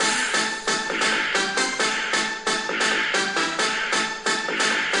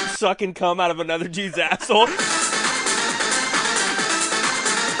sucking cum out of another dude's asshole.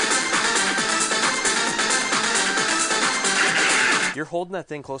 You're holding that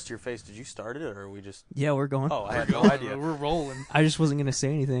thing close to your face. Did you start it, or are we just... Yeah, we're going. Oh, I had no idea. We're rolling. I just wasn't going to say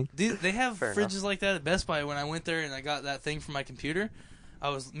anything. Dude, they have Fair fridges enough. like that at Best Buy. When I went there and I got that thing for my computer,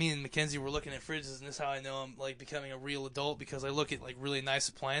 me and Mackenzie were looking at fridges, and this is how I know I'm like becoming a real adult, because I look at like really nice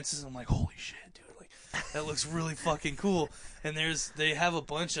appliances, and I'm like, holy shit, dude, like that looks really fucking cool. And they have a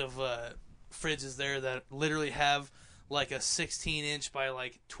bunch of fridges there that literally have like a 16-inch by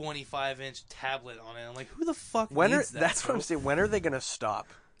like 25-inch tablet on it. I'm like, who the fuck needs that? That's bro? what I'm saying. When are they going to stop?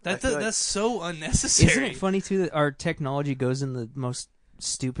 That's so unnecessary. Isn't it funny, too, that our technology goes in the most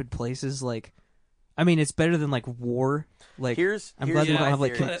stupid places? Like, I mean, it's better than, like, war. Like, I'm glad we don't have,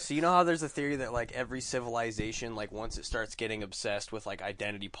 like... So you know how there's a theory that, like, every civilization, like, once it starts getting obsessed with, like,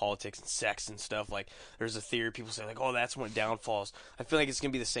 identity politics and sex and stuff, like, there's a theory, people say, like, oh, that's when it downfalls. I feel like it's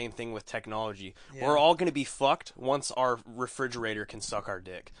going to be the same thing with technology. Yeah. We're all going to be fucked once our refrigerator can suck our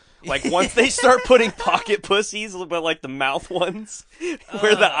dick. Like, once they start putting pocket pussies, but, like, the mouth ones,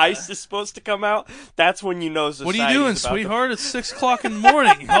 where the ice is supposed to come out, that's when you know society. What are you doing, sweetheart? It's 6 o'clock in the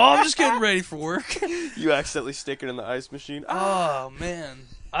morning. Oh, I'm just getting ready for work. You accidentally stick it in the ice machine. Oh, man.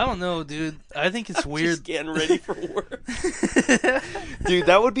 I don't know, dude. I think it's weird. Just getting ready for work. Dude,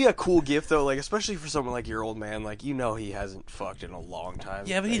 that would be a cool gift, though, like, especially for someone like your old man. Like, you know he hasn't fucked in a long time.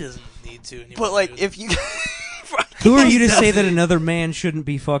 Yeah, but he doesn't need to anymore. But, like, dude. if you... Who are you to say that another man shouldn't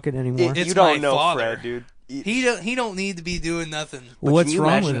be fucking anymore? It's you don't my know father. Fred, dude. He don't need to be doing nothing. But What's can you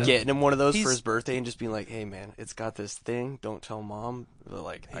wrong imagine with it? getting him one of those for his birthday and just being like, hey, man, it's got this thing. Don't tell Mom. But,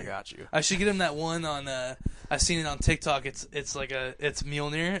 like, I got you. I should get him that one on. I've seen it on TikTok. It's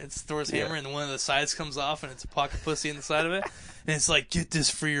Mjolnir. It's Thor's hammer, and one of the sides comes off, and it's a pocket pussy in the side of it. And it's like, get this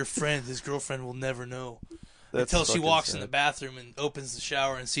for your friend. His girlfriend will never know. That's Until she walks sad. in the bathroom and opens the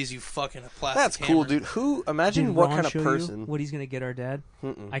shower and sees you fucking a plastic That's cool, hammer. dude. Imagine Did what Ron kind of show person. you what he's gonna get our dad?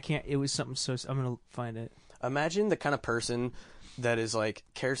 Mm-mm. I can't. It was something so. I'm gonna find it. Imagine the kind of person that is like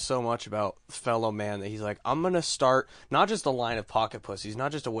cares so much about fellow man that he's like, I'm gonna start not just a line of pocket pussies,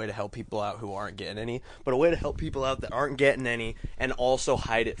 not just a way to help people out who aren't getting any, but a way to help people out that aren't getting any, and also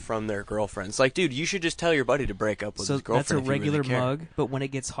hide it from their girlfriends. Like, dude, you should just tell your buddy to break up with his girlfriend. That's a if you regular really care. mug, but when it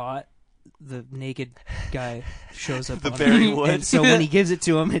gets hot, the naked guy shows up. The on Barry it. Wood. And so when he gives it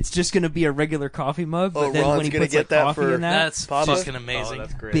to him, it's just going to be a regular coffee mug. But then Ron's when he gonna puts get like that coffee for- in that, That's Papa? fucking amazing. Oh,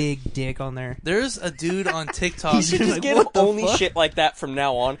 that's great. big dick on there. There's a dude on TikTok. You should just Like, get him what the only fuck? shit like that from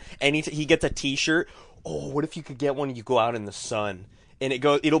now on. And he gets a T-shirt. Oh, what if you could get one and you go out in the sun? And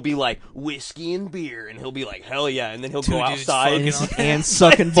it'll be like whiskey and beer, and he'll be like, hell yeah, and then he'll Two go dudes outside fucking And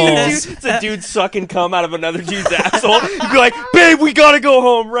sucking balls. It's a dude sucking cum out of another dude's asshole. You'd be like, babe, we gotta go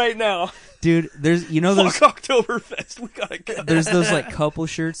home right now. Dude, there's those Fuck Oktoberfest, we gotta go. there's those like couple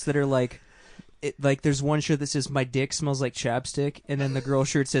shirts that are like there's one shirt that says my dick smells like chapstick, and then the girl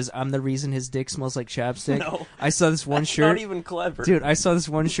shirt says I'm the reason his dick smells like chapstick. No. I saw this one That's shirt. not even clever. Dude, I saw this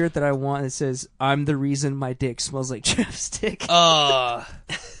one shirt that I want that says I'm the reason my dick smells like chapstick.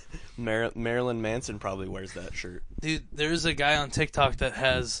 Marilyn Manson probably wears that shirt. Dude, there's a guy on TikTok that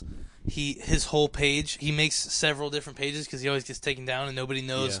has his whole page. He makes several different pages because he always gets taken down and nobody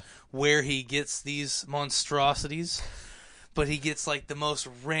knows where he gets these monstrosities. But he gets like the most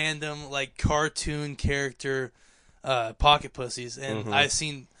random, like cartoon character pocket pussies, and I've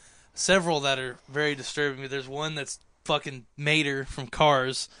seen several that are very disturbing. There's one that's fucking Mater from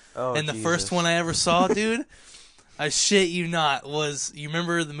Cars, and the first one I ever saw, dude. I shit you not, you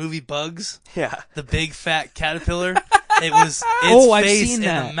remember the movie Bugs? Yeah. The big fat caterpillar? It was I've face seen and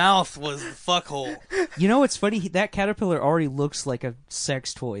that. the mouth was the fuckhole. You know what's funny? That caterpillar already looks like a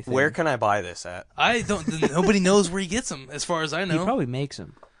sex toy thing. Where can I buy this at? Nobody knows where he gets them, as far as I know. He probably makes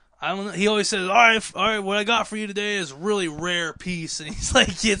them. I don't know. He always says, all right, what I got for you today is a really rare piece. And he's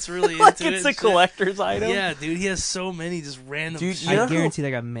like, gets really Like into it. it's a and shit. collector's item? Yeah, dude, he has so many just random Dude, shit. you know I guarantee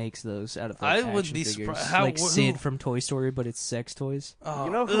that guy makes those out of like, I action wouldn't be figures. surprised. How- like who- Sid from Toy Story, but it's sex toys. Oh, You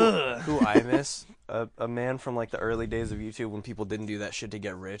know ugh. who I miss? A man from like the early days of YouTube when people didn't do that shit to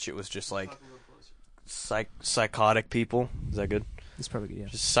get rich. It was just like psychotic people. Is that good? It's probably good, yeah.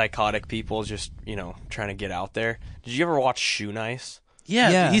 Just psychotic people just, trying to get out there. Did you ever watch Shoe Nice?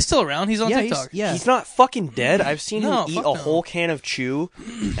 Yeah, he's still around. He's on Yeah, TikTok. He's not fucking dead. I've seen No, him eat fuck a no. whole can of chew.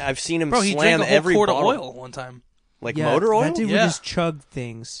 I've seen him Bro, he slam drank a whole every quart bottle. of oil one time. Like Yeah, motor oil? That dude Yeah. would just chug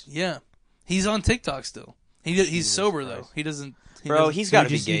things. Yeah. He's on TikTok still. He's sober, though. He doesn't... Bro, doesn't- he's So got to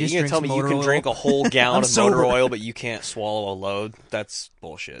he be just- gay. he just You're going to tell me drinks you can motor drink a oil? whole gallon I'm of motor sober. oil, but you can't swallow a load? That's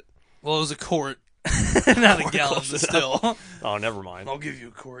bullshit. Well, it was a quart. Not a gallon, close but still. Oh, never mind. I'll give you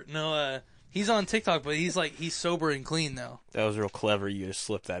a quart. No, He's on TikTok, but he's sober and clean now. That was real clever. You just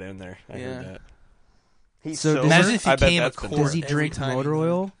slipped that in there. I heard that. He's So sober. Imagine if he I bet came a that's been- quart Does he every drink time motor he-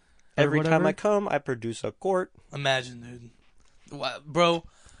 oil? Every time whatever? I come, I produce a quart. Imagine, dude. Wow, bro.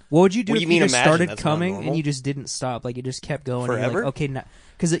 What would you do What do if you you mean just imagine? started That's not coming normal. and you just didn't stop? Like, it just kept going. And you're Forever? like, okay, now.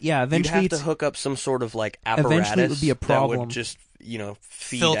 Because, eventually You'd have to hook up some sort of like apparatus Eventually it would be a that problem. would just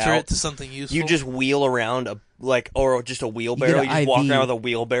feed Filter out. it to something useful. You just wheel around or just a wheelbarrow. an You just walk IV. around with a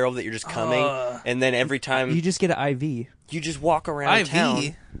wheelbarrow that you're just coming, and then every time you just get an IV. you just walk around IV.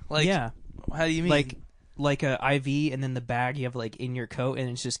 town. Like, Yeah. how do you mean? Like a IV, and then the bag you have like in your coat, and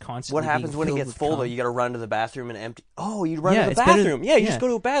it's just constantly. What happens being when it filled gets with full though? cum. You got to run to the bathroom and empty. Oh, you run Yeah, to the it's better- bathroom. Yeah, you just yeah. go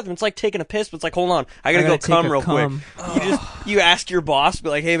to a bathroom. It's like taking a piss, but it's like, hold on, I gotta I go gotta take cum a real cum. quick. You ask your boss, be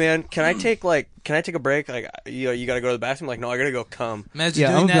like, hey man, can I take a break? Like, you got to go to the bathroom. Like, no, I gotta go cum. Imagine Yeah,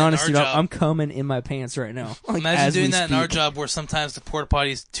 doing I'm that gonna be honest, in dude. our job. I'm coming in my pants right now. Like, Imagine as doing we that in our speak. job where sometimes the porta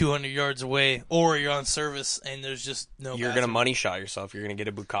potty's 200 yards away, or you're on service and there's just no You're bathroom. gonna money shot yourself. You're gonna get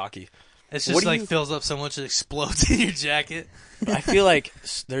a bukkake. It's What just do like you- fills up so much it explodes in your jacket. I feel like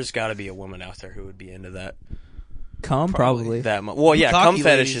there's got to be a woman out there who would be into that. Cum, probably. That well, yeah, Bukkake cum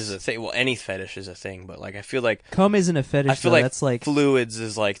fetish ladies. is a thing. Well, any fetish is a thing, but like I feel like Cum isn't a fetish. I feel though. like That's like fluids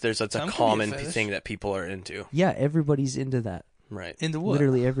is like that's a Cum can be a common fetish. thing that people are into. yeah, everybody's into that. Right. Into what?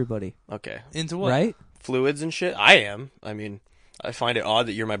 Literally everybody, Okay. Into what? right? Fluids and shit. I am. I mean, I find it odd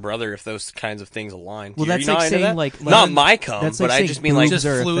that you're my brother if those kinds of things align. Well, You're that's not like into saying that? like not my cum, that's but like I saying just mean like boobs Just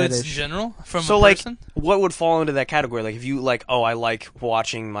are a fluids in fetish. general from so a like person? what would fall into that category? Like if you like, oh, I like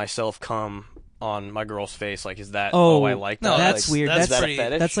watching myself cum on my girl's face. Like, is that? Oh, I like that. no, that's Like, weird. Is that's that pretty- a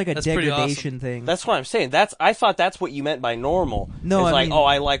fetish? That's like a That's pretty degradation thing. That's what I'm saying. I thought that's what you meant by normal. No, it's I like, mean, oh,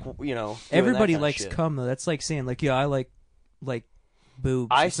 I like doing Everybody that kinda likes shit. cum though. That's like saying like, yeah, I like boobs.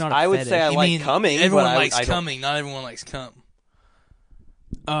 I It's not a I would fetish. say I You like mean coming. everyone but likes I don't- coming, not everyone likes cum.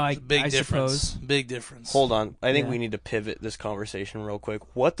 I, Big I difference. suppose. Big difference. Hold on. I think Yeah. we need to pivot this conversation real quick.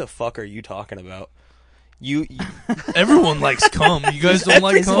 What the fuck are you talking about? You Everyone likes cum. You guys don't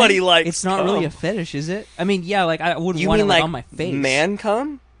like cum? everybody likes. It's not really a cum. fetish, is it? I mean, yeah, like I wouldn't You want mean it like, like on my face. man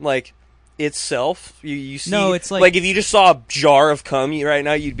cum? Like itself? You see? No, it's like- if you just saw a jar of cum right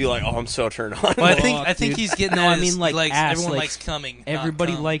now, you'd be like, oh, I'm so turned on. Well, I Fuck, think dude. he's getting No, at I is mean, like, he likes, ass, everyone like, likes coming. not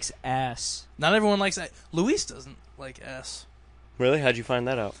Everybody cum. likes ass. Not everyone likes. Luis doesn't like ass Really? How'd you find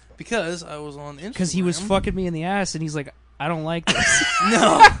that out? because I was on Instagram. Because he was fucking me in the ass, and he's like, I don't like this.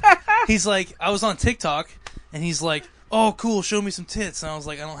 No, he's like, I was on TikTok, and he's like, "Oh, cool, show me some tits." And I was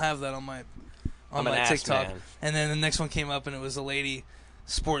like, "I don't have that on my I'm an my ass TikTok." man. And then the next one came up, and it was a lady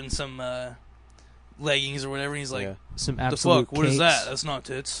sporting some leggings or whatever. And he's like, Yeah. Some "The absolute fuck? What is cakes. that? That's not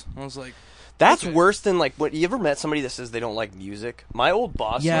tits." I was like, That's Okay. worse than like what you ever met somebody that says they don't like music? My old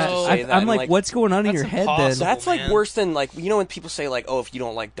boss Yeah, used to say that. I'm and, like, what's going on in That's your head impossible. then? That's like man. worse than like when people say like, oh, if you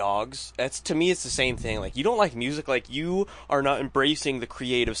don't like dogs. That's to me it's the same thing. Like you don't like music, like you are not embracing the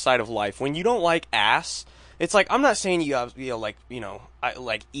creative side of life. When you don't like ass, it's like I'm not saying you have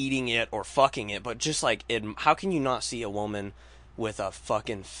like eating it or fucking it, but just like how can you not see a woman with a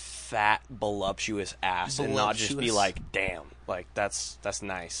fucking fat voluptuous ass and not just be Voluptuous. like, damn, like that's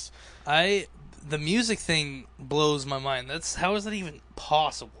nice. the music thing blows my mind. How is that even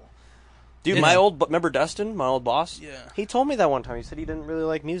possible? Dude, Yeah. remember Dustin, my old boss? Yeah. He told me that one time. He said he didn't really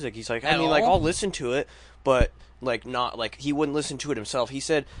like music. He's like, I At mean, like, all? I'll listen to it, but, like, not, like, he wouldn't listen to it himself. He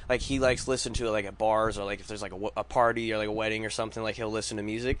said, like, he likes listen to it, like, at bars or, like, if there's, like, a party or, like, a wedding or something, like, he'll listen to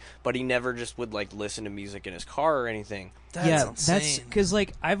music, but he never just would, like, listen to music in his car or anything. That's yeah, insane. that's because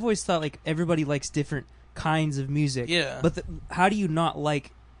like I've always thought like everybody likes different kinds of music. Yeah. But how do you not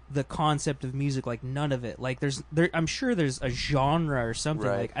like the concept of music? Like none of it. Like I'm sure there's a genre or something.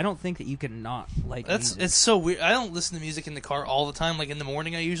 Right. Like I don't think that you can not like. That's music. it's so weird. I don't listen to music in the car all the time. Like in the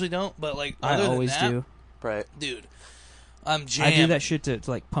morning, I usually don't. But like I other always than that, do. Right. dude. I'm jammed. I do that shit to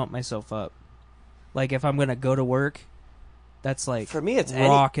like pump myself up. Like if I'm gonna go to work, that's like For me, it's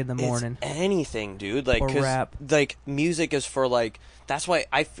rock in the morning. It's anything, dude. Like, Or 'cause, rap. like, music is for, like, that's why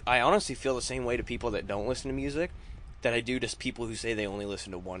I honestly feel the same way to people that don't listen to music that I do to people who say they only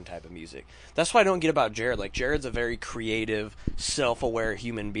listen to one type of music. That's why I don't get about Jared. Like, Jared's a very creative, self-aware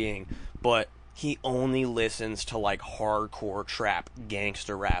human being, but he only listens to, like, hardcore trap,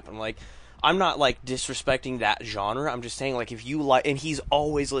 gangster rap. I'm like, I'm not, like, disrespecting that genre. I'm just saying, like, if you like... And he's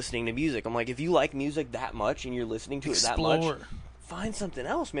always listening to music. I'm like, if you like music that much and you're listening to it that much... Explore. Find something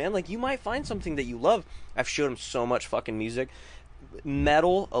else, man. Like, you might find something that you love. I've showed him so much fucking music.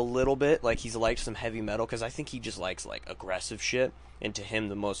 Metal, a little bit. Like, he's liked some heavy metal, because I think he just likes, like, aggressive shit. And to him,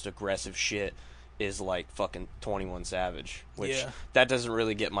 the most aggressive shit is like fucking 21 Savage, which Yeah. that doesn't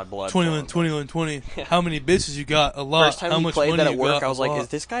really get my blood. 21, 21, 20. How many bitches you got? A lot. First time How he much played money that at you work, got? I was A like, lot. is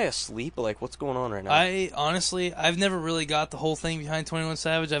this guy asleep? Like, what's going on right now? I've never really got the whole thing behind 21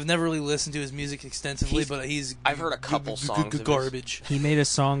 Savage. I've never really listened to his music extensively, but I've heard a couple songs of his. garbage. He made a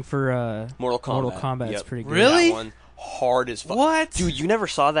song for Mortal Kombat. It's Yep. pretty good. Really? That one hard as fuck. What? Dude, you never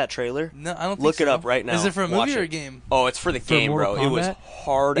saw that trailer? No, I don't think Look so. it up right now. Is it for a Watch movie or it. a game? Oh, it's for the game, Mortal bro. It was Kombat?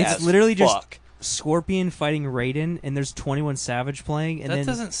 hard as It's literally just fuck. Scorpion fighting Raiden, and there's 21 Savage playing, and That then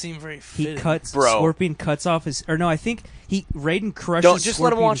doesn't seem very he fitting. cuts Bro. Scorpion cuts off his, or no, I think Raiden crushes. Don't just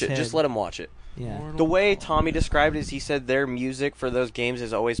let him watch Scorpion's it. Just head. let him watch it. Yeah. The way Tommy described it is he said their music for those games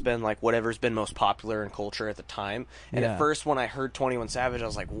has always been like whatever's been most popular in culture at the time. And Yeah. at first when I heard 21 Savage, I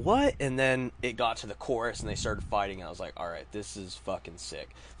was like, what? And then it got to the chorus and they started fighting and I was like, all right, this is fucking sick.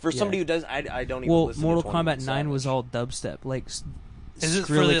 For somebody who does, I don't even Well, listen Mortal to 21 Kombat 9 was Savage. all dubstep. Like, Is it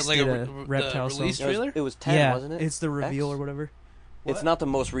for Skrillex like did a reptile the song. release trailer? It was 10, Yeah, wasn't it? it's the reveal X? or whatever. It's not the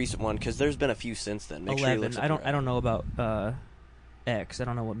most recent one because there's been a few since then. Make sure you 11. look I don't know about X. I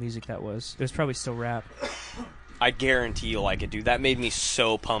don't know what music that was. It was probably still rap. I guarantee you'll like it, dude. That made me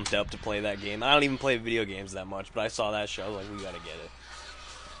so pumped up to play that game. I don't even play video games that much, but I saw that show. I was like, we gotta get it.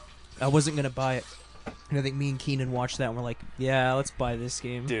 I wasn't gonna buy it, and I think me and Keenan watched that and we're like, yeah, let's buy this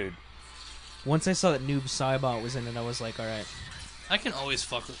game. Dude. Once I saw that Noob Saibot was in it, I was like, all right. I can always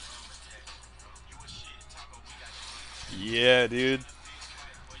fuck with. Yeah, dude.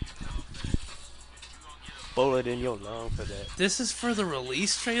 Bullet in your lung for that. This is for the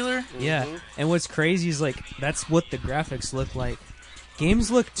release trailer? Yeah, and what's crazy is like that's what the graphics look like.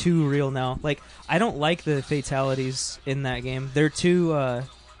 Games look too real now. Like I don't like the fatalities in that game. They're too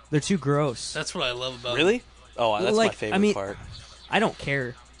gross. That's what I love about it. Really? Oh, that's Like, my favorite I mean, part. I don't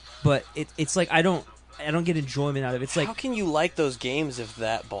care, but it's like I don't get enjoyment out of it. It's like How can you like those games if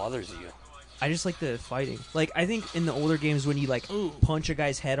that bothers you? I just like the fighting. Like I think in the older games when you like Ooh. punch a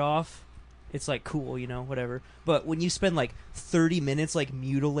guy's head off, it's like cool, you know, whatever. But when you spend like 30 minutes like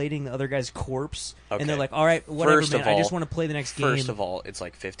mutilating the other guy's corpse, and they're Okay. like, "All right, whatever, First man. of I all- just want to play the next game." First of all, it's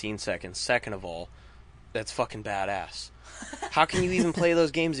like 15 seconds. Second of all, that's fucking badass. How can you even play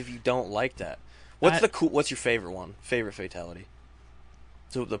those games if you don't like that? What's your favorite one? Favorite fatality?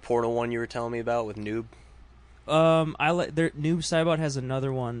 So the Portal one you were telling me about with Noob? I like Noob Saibot has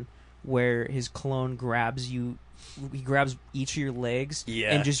another one where his clone grabs you. He grabs each of your legs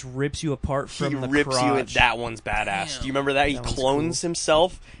Yeah. and just rips you apart from He the rips crotch. you in. That one's badass. Damn. Do you remember that? He That one's clones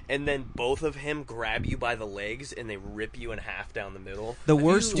himself, and then both of him grab you by the legs, and they rip you in half down the middle. The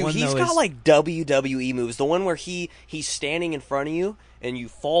worst Dude, one he's though got is like WWE moves. The one where he's standing in front of you, and you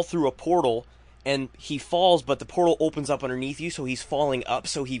fall through a portal, and he falls, but the portal opens up underneath you, so he's falling up.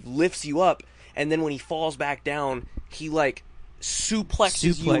 So he lifts you up, and then when he falls back down, he like suplexes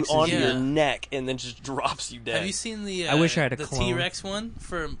you Suplexes onto you. your Yeah. neck, and then just drops you dead. Have you seen the I wish I had a the clone. T-Rex one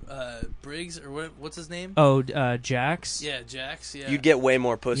for Briggs or what's his name? oh, Jax. Yeah, Jax. Yeah. You'd get way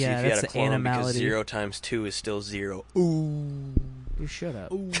more pussy Yeah, if you had that's a the clone because animality. 0 times 2 is still 0. Ooh, you shut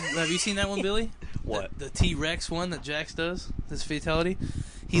up. Ooh, have you seen that one, Billy? What? The T-Rex one that Jax does? This fatality?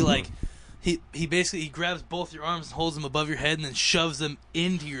 He Mm-hmm. like he basically he grabs both your arms and holds them above your head and then shoves them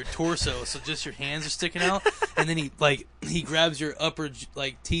into your torso so just your hands are sticking out and then he grabs your upper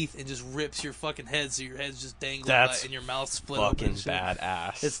like teeth and just rips your fucking head so your head's just dangling That's and your mouth split Fucking open and shit.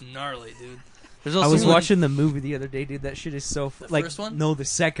 badass. It's gnarly, dude. There's I also was one- watching the movie the other day, dude. That shit is so like first one? no, the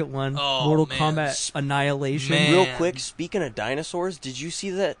second one, Oh, Mortal man. Kombat Annihilation. Man. Real quick, speaking of dinosaurs, did you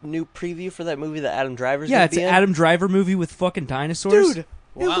see that new preview for that movie that Adam Driver's Yeah, gonna it's be an in? Adam Driver movie with fucking dinosaurs. Dude,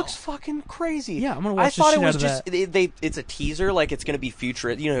 Wow. it looks fucking crazy. Yeah, I'm gonna I watch the thought shit it was out of just it's a teaser, like it's gonna be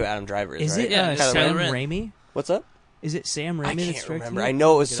futuristic. You know who Adam Driver is, Is right? it Yeah, Kylo Sam Ren. Raimi? What's up? Is it Sam Raimi? I that's can't directing remember. it? I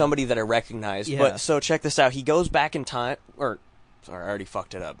know it was Look somebody that I recognized. Yeah. But so check this out. He goes back in time, or sorry, I already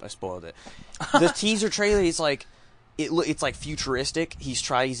fucked it up. I spoiled it. The teaser trailer is like it's like futuristic.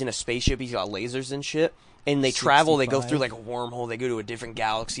 He's in a spaceship. He's got lasers and shit. And they travel. They go 65. through like a wormhole. They go to a different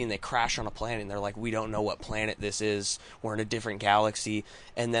galaxy and they crash on a planet. And they're like, we don't know what planet this is. We're in a different galaxy.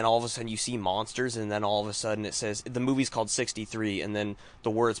 And then all of a sudden you see monsters. And then all of a sudden it says the movie's called 63. And then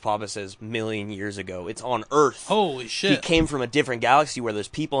the words pop up says million years ago. It's on Earth. Holy He shit. came from a different galaxy where there's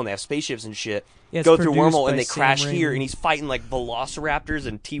people and they have spaceships and shit. Yeah, it's Go through produced wormhole by and they Sam crash here, Raimi. and he's fighting like velociraptors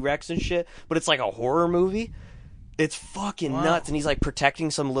and T-Rex and shit. But it's like a horror movie. It's fucking Wow. nuts, and he's like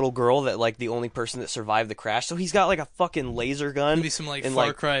protecting some little girl that like the only person that survived the crash. So he's got like a fucking laser gun. Maybe some like and,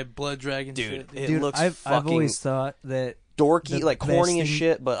 Far Cry Blood Dragon dude, shit. it Dude, looks I've fucking always thought that dorky, the like corny best as thing-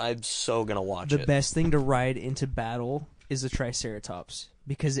 shit. But I'm so gonna watch the it. best thing to ride into battle is the Triceratops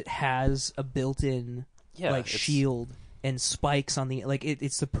because it has a built-in Yeah, like it's- shield. and spikes on the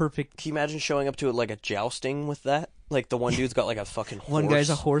it's the perfect. Can you imagine showing up to it like a jousting with that? Like the one dude's got like a fucking horse. One guy's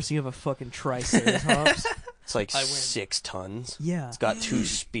a horse, you have a fucking triceratops. It's like 6 tons. Yeah. It's got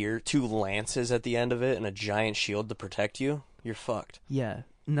 2 lances at the end of it and a giant shield to protect you. You're fucked. Yeah.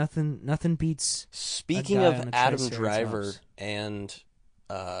 Nothing beats. Speaking a guy of on a Adam Triceratops. Driver and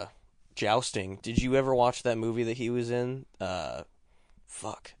Jousting, did you ever watch that movie that he was in?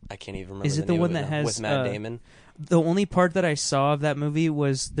 Fuck, I can't even remember. Is it the the name one of it that now. has with Matt Damon? The only part that I saw of that movie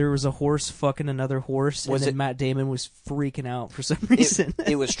was there was a horse fucking another horse, Was and then it- Matt Damon was freaking out for some reason.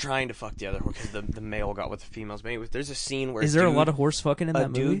 It was trying to fuck the other horse because the male got with the females. But anyway, there's a scene where Is there a lot of horse fucking in a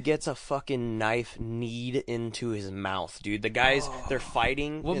that movie? dude gets a fucking knife kneed into his mouth, dude. The guys, they're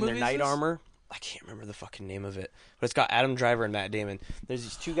fighting What in their movie is knight this? armor. I can't remember the fucking name of it, but it's got Adam Driver and Matt Damon. There's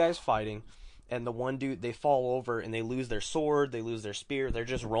these 2 guys fighting, and the one dude, they fall over and they lose their sword, they lose their spear. They're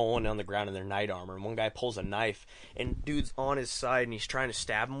just rolling on the ground in their knight armor. And one guy pulls a knife, and dude's on his side, and he's trying to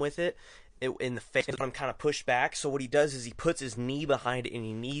stab him with it. In the face, I'm kind of pushed back. So what he does is he puts his knee behind it and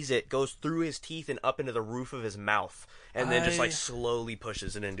he knees it, goes through his teeth and up into the roof of his mouth, and then just like slowly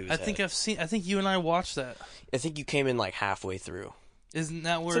pushes it into his head. I think you and I watched that. I think you came in like halfway through. Isn't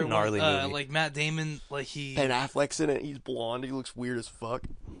that where It's a gnarly movie. like Matt Damon, like he? Ben Affleck's in it. He's blonde. He looks weird as fuck.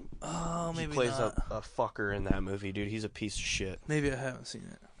 Oh, maybe He plays not. a fucker in that movie, dude. He's a piece of shit. Maybe I haven't seen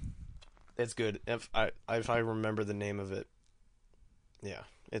it. It's good. If I remember the name of it, yeah,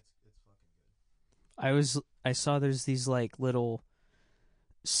 it's I saw there's these like little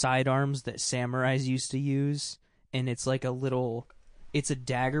sidearms that samurais used to use, and it's like it's a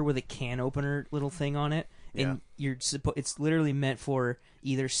dagger with a can opener little thing on it, and it's literally meant for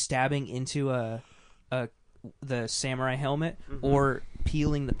either stabbing into the samurai helmet or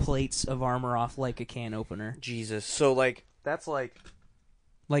peeling the plates of armor off like a can opener. Jesus. So like that's like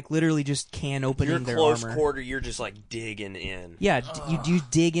literally just can opening your their close armor. quarter. You're just like digging in. Yeah, you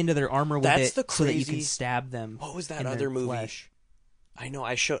dig into their armor with That's it the so that you crazy- can stab them. What was that in other their movie? flesh. I know.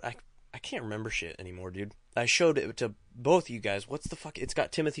 I can't remember shit anymore, dude. I showed it to both you guys. What's the fuck? It's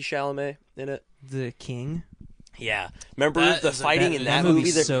got Timothy Chalamet in it. The King. Yeah, remember That the is a- fighting that- in that that movie?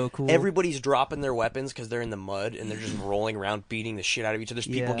 movie's They're- so cool. Everybody's dropping their weapons because they're in the mud and they're just rolling around, beating the shit out of each other. There's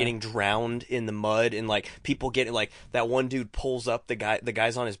people Yeah. getting drowned in the mud, and like people getting like that one dude pulls up the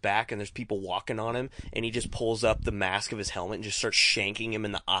guy's on his back, and there's people walking on him, and he just pulls up the mask of his helmet and just starts shanking him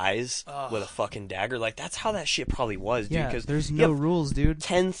in the eyes with a fucking dagger. Like that's how that shit probably was, dude. Yeah, Because there's no rules, dude.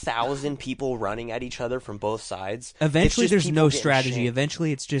 10,000 people running at each other from both sides. Eventually, It's just there's people no getting strategy. shanked.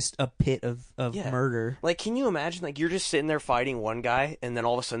 Eventually, it's just a pit of Yeah. murder. Like, can you imagine, like, you're just sitting there fighting one guy, and then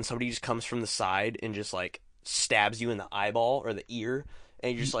all of a sudden somebody just comes from the side and just, like, stabs you in the eyeball or the ear,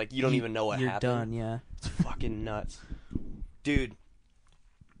 and you're just like, you don't even know what You're happened. done, yeah. It's fucking nuts. Dude,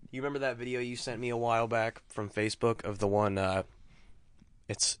 you remember that video you sent me a while back from Facebook of the one, I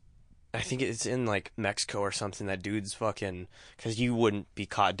think it's in, like, Mexico or something, that dude's fucking, because you wouldn't be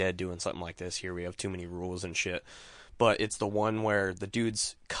caught dead doing something like this here, we have too many rules and shit, but it's the one where the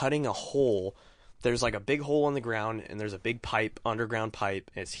dude's cutting a hole. There's like a big hole in the ground, and there's a big pipe, underground pipe,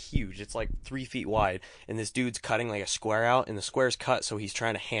 and it's huge. It's like 3 feet wide, and this dude's cutting like a square out, and the square's cut, so he's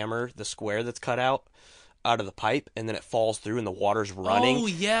trying to hammer the square that's cut out of the pipe, and then it falls through, and the water's running. Oh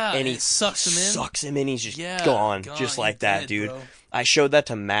yeah, and he sucks him in. Sucks him in. He's just Yeah, gone, gone. just He's like that, dead, dude. bro. I showed that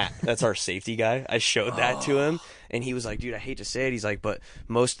to Matt. That's our safety guy. I showed that to him, and he was like, dude, I hate to say it. He's like, but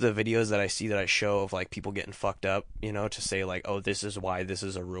most of the videos that I see that I show of, like, people getting fucked up, you know, to say, like, oh, this is why this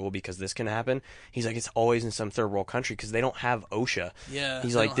is a rule, because this can happen. He's like, it's always in some third world country, because they don't have OSHA. Yeah,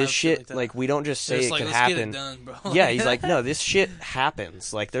 He's they like, don't this have shit shit, that. like, we don't just say They're it just like, can let's happen. get it done, bro. Yeah, he's like, no, this shit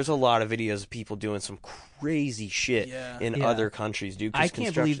happens. Like, there's a lot of videos of people doing some crazy shit in Yeah. other countries, dude. 'cause I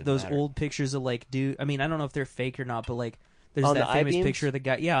can't believe construction those matter. old pictures of like, dude. I mean, I don't know if they're fake or not, but like, there's Oh, that the famous I-beams? picture of the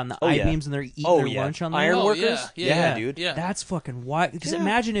guy, on the Oh, yeah. I-beams, and they're eating Oh, their yeah. lunch on there. Iron Oh, workers? yeah, dude. Yeah. That's fucking wild. Because Yeah.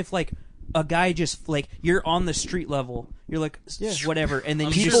 imagine if like a guy just like you're on the street level, you're like whatever, and then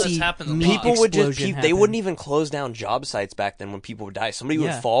I'm you sure just that's see happened a lot. meat People would just explosion they happen. wouldn't even close down job sites back then when people would die. Somebody would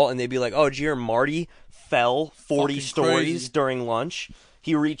Yeah. fall and they'd be like, "Oh, did you hear Marty fell 40 Fucking stories crazy. during lunch?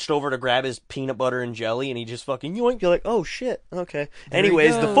 He reached over to grab his peanut butter and jelly and he just fucking yoink." You're like, "Oh shit, okay." There he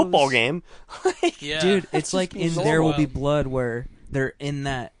Anyways, the goes. football game. Yeah. Dude, it's like in so There Will Be wild. Blood where they're in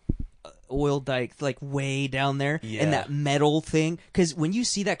that oil dike, like way down there, Yeah. and that metal thing. Because when you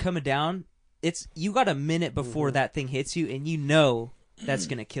see that coming down, it's you got a minute before that thing hits you, and you know that's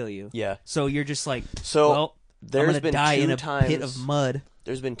gonna kill you. Yeah. So you're just like, So well, I'm there's gonna been die two in a times pit of mud.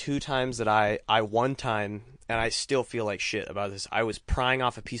 There's been 2 times that I one time and I still feel like shit about this. I was prying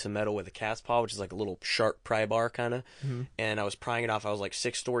off a piece of metal with a cat's paw, which is like a little sharp pry bar kind of, and I was prying it off. I was like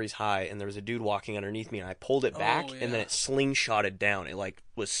 6 stories high, and there was a dude walking underneath me, and I pulled it back, and then it slingshotted down. It like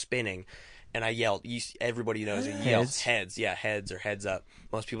was spinning, and I yelled. Everybody knows it yells heads, yeah, heads or heads up.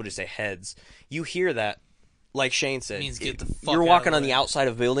 Most people just say heads. You hear that. Like Shane said, means get the fuck you're out walking of the on way. the outside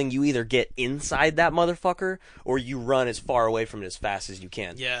of a building, you either get inside that motherfucker or you run as far away from it as fast as you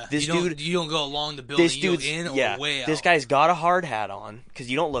can. Yeah, this you don't go along the building, you go in or way out. This guy's got a hard hat on,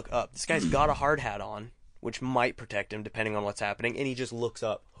 because you don't look up. This guy's got a hard hat on, which might protect him depending on what's happening, and he just looks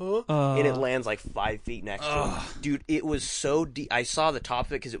up, and it lands like 5 feet next to him. Dude, it was so deep. I saw the top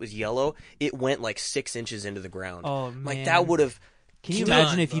of it because it was yellow. It went like 6 inches into the ground. Oh, man. Like, that would have... Can you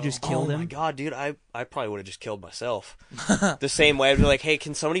imagine if you just killed him? Oh my god, dude, I probably would have just killed myself. The same way, I'd be like, hey,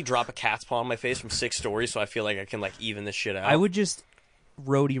 can somebody drop a cat's paw on my face from 6 stories so I feel like I can like even this shit out? I would just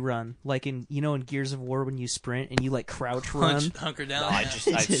roadie run, like in in Gears of War when you sprint and you like crouch run. Hunker down. No, I'd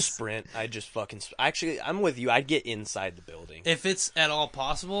sprint. I'd just fucking... Actually, I'm with you. I'd get inside the building. If it's at all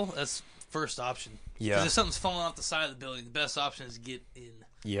possible, that's first option. Yeah. Because if something's falling off the side of the building, the best option is get in.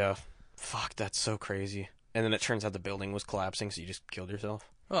 Yeah. Fuck, that's so crazy. And then it turns out the building was collapsing, so you just killed yourself.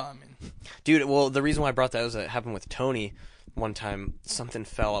 Well, I mean... Dude, well, the reason why I brought that was that it happened with Tony. One time, something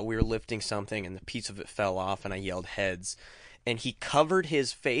fell out. We were lifting something, and the piece of it fell off, and I yelled heads. And he covered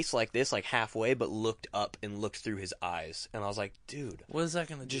his face like this, like halfway, but looked up and looked through his eyes. And I was like, dude, what is that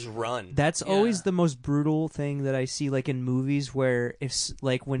going to do? Just run. That's always the most brutal thing that I see, like in movies, where if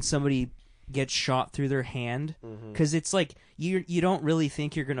like when somebody gets shot through their hand, because it's like you don't really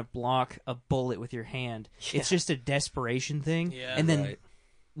think you're gonna block a bullet with your hand. It's just a desperation thing. Yeah, and then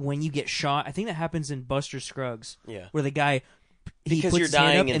when you get shot, I think that happens in Buster Scruggs. Where the guy he puts his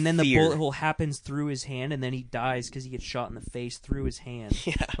hand up, and then the bullet hole happens through his hand, and then he dies because he gets shot in the face through his hand.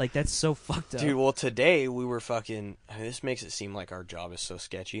 Like, that's so fucked up. Dude, well, today we were fucking... I mean, this makes it seem like our job is so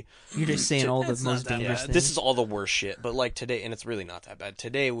sketchy. You're just saying all the most dangerous things. This is all the worst shit, but like today, and it's really not that bad.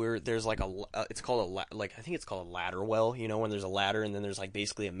 Today, there's like it's called I think it's called a ladder well, when there's a ladder and then there's like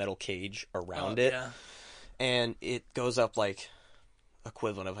basically a metal cage around it. Yeah. And it goes up like...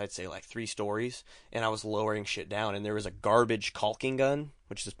 equivalent of, I'd say, like 3 stories, and I was lowering shit down, and there was a garbage caulking gun,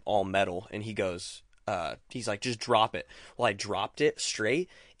 which is all metal, and he goes, he's like, just drop it. Well, I dropped it straight,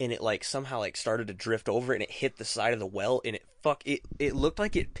 and it like somehow like started to drift over, and it hit the side of the well, and it looked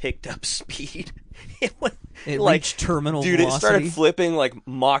like it picked up speed. It reached terminal velocity. Dude, it started flipping like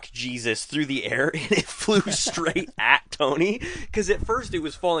mock Jesus through the air, and it flew straight at Tony, because at first it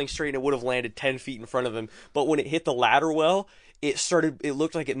was falling straight, and it would have landed 10 feet in front of him, but when it hit the ladder well, it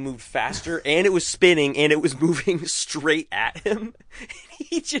looked like it moved faster, and it was spinning, and it was moving straight at him.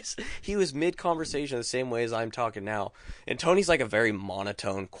 He was mid-conversation the same way as I'm talking now. And Tony's like a very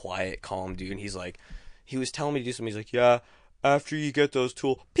monotone, quiet, calm dude, and he was telling me to do something. He's like, yeah, after you get those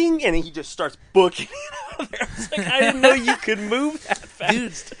tools, ping, and he just starts booking it out of there. I was like, I didn't know you could move that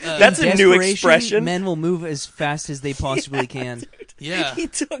fast. Dude, that's a new expression. Men will move as fast as they possibly can. Dude. Yeah. He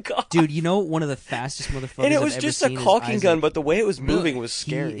took off. Dude, one of the fastest motherfuckers and it was I've just ever a seen caulking gun, but the way it was moving was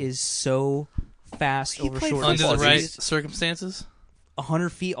scary. He is so fast over short Under distances. the right circumstances? 100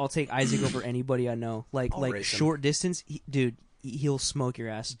 feet, I'll take Isaac over anybody I know. Like short distance, dude, he'll smoke your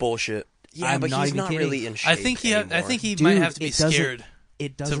ass. Bullshit. Yeah, but he's not really in shape. I think he Dude, might have to be scared.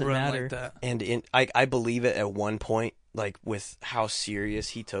 It doesn't to run matter. like that. And I believe it at one point, like with how serious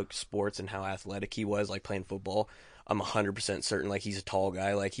he took sports and how athletic he was, like playing football. I'm 100% certain, like he's a tall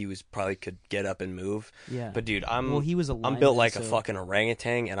guy, like he was probably could get up and move. Yeah. But dude, he was a I'm built like a fucking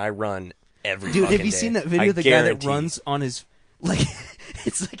orangutan, and I run every dude, fucking have you day. seen that video of the guy that runs on his like?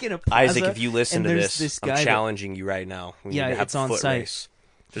 It's like in a plaza, Isaac, if you listen to this I'm challenging you right now. We need to have it's on foot site. Race.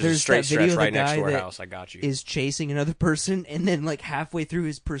 There's a straight stretch right next to our house. I got you. Is chasing another person, and then like halfway through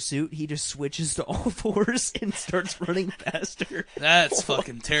his pursuit, he just switches to all fours and starts running faster. That's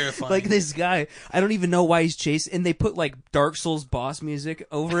fucking terrifying. Like this guy, I don't even know why he's chasing. And they put like Dark Souls boss music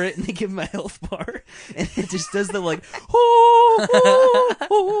over it, and they give him a health bar, and it just does the like, oh, oh,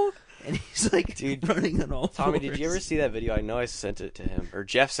 oh. And he's like, dude, running on all Tommy, fours. did you ever see that video? I know I sent it to him, or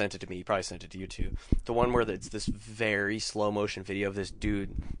Jeff sent it to me. He probably sent it to you too. The one where it's this very slow motion video of this dude,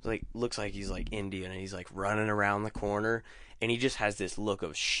 like looks like he's like Indian, and he's like running around the corner, and he just has this look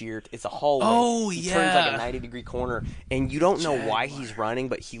of sheer. It's a hallway. Oh he yeah. turns like a 90-degree corner, and you don't know why he's running,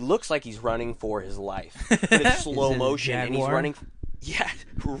 but he looks like he's running for his life. But it's slow motion, and he's running. Yeah,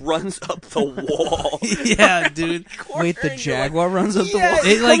 runs up the wall. Yeah, dude. Wait, the Jaguar runs up the wall?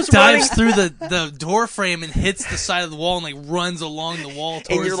 It like dives through the door frame and hits the side of the wall and like runs along the wall towards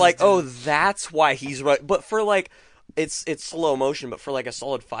and you're like, oh, that's why he's running. But for like it's slow motion, but for like a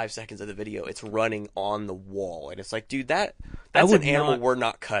solid 5 seconds of the video, it's running on the wall, and it's like, dude, that's an animal we're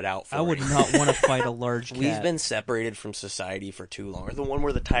not cut out for. I would not want to fight a large cat. We've been separated from society for too long. Or the one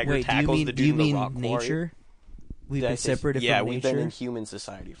where the tiger tackles the dude in the rock quarry. Nature? We've been separated from nature? Yeah, we've been in human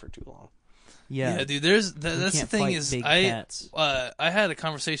society for too long. Yeah, dude. That's the thing is, I had a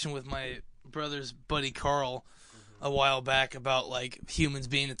conversation with my brother's buddy Carl a while back about like humans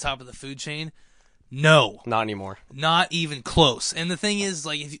being the top of the food chain. No, not anymore. Not even close. And the thing is,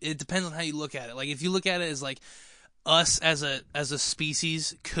 like, it depends on how you look at it. Like, if you look at it as like us as a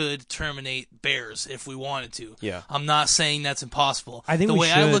species could terminate bears if we wanted to. Yeah. I'm not saying that's impossible. I think the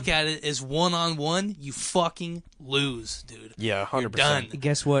way I look at it is 1-on-1, you fucking lose, dude. Yeah, 100%. You're done.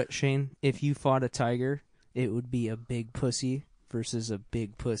 Guess what, Shane? If you fought a tiger, it would be a big pussy versus a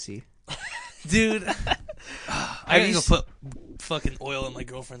big pussy. Dude, I gotta go put fucking oil in my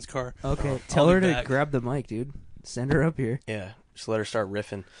girlfriend's car. Okay, tell her to grab the mic, dude. Send her up here. Yeah, just let her start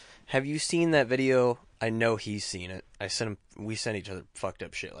riffing. Have you seen that video? I know he's seen it. We send each other fucked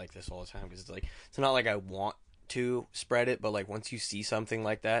up shit like this all the time because it's not like I want to spread it, but like once you see something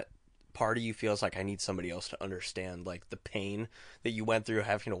like that, part of you feels like I need somebody else to understand like the pain that you went through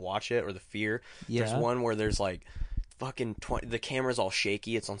having to watch it or the fear. Yeah. There's one where there's like fucking the camera's all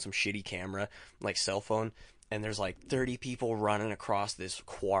shaky. It's on some shitty camera, like cell phone. And there's like 30 people running across this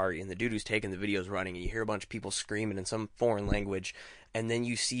quarry, and the dude who's taking the video is running, and you hear a bunch of people screaming in some foreign language, and then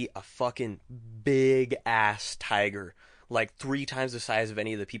you see a fucking big-ass tiger, like 3 times the size of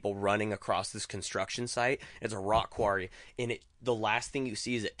any of the people running across this construction site. It's a rock quarry, and the last thing you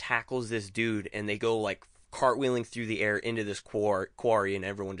see is it tackles this dude, and they go like cartwheeling through the air into this quarry, and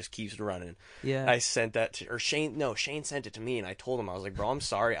everyone just keeps running. Yeah. I sent that to, or Shane sent it to me, and I told him, I was like, bro, I'm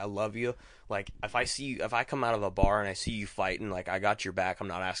sorry, I love you. Like, if I come out of a bar and I see you fighting, like, I got your back, I'm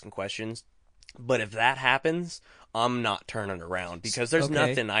not asking questions. But if that happens, I'm not turning around, because there's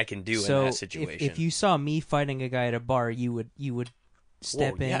nothing I can do in that situation. If you saw me fighting a guy at a bar, you would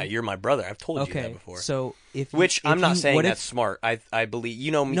step in. Yeah, you're my brother. I've told you that before. So I'm not saying that's smart. I believe,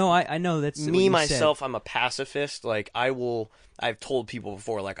 you know me. No, I know that's me myself. I'm a pacifist. Like, I've told people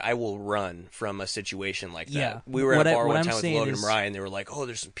before, like, I will run from a situation like that. Yeah. We were at a bar one time with Logan and Mariah, and they were like, oh,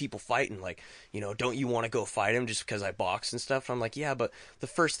 there's some people fighting. Like, you know, don't you want to go fight them just because I box and stuff? And I'm like, yeah, but the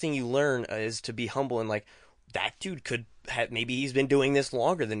first thing you learn is to be humble, and like, that dude could have, maybe he's been doing this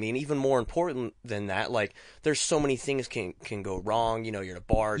longer than me, and even more important than that, like, there's so many things can go wrong. You know, you're at a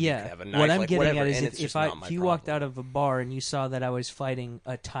bar, you can have a knife, what I'm like, getting whatever, at is if you walked out of a bar and you saw that I was fighting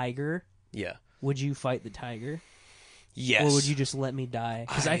a tiger, would you fight the tiger? Yes. Or would you just let me die?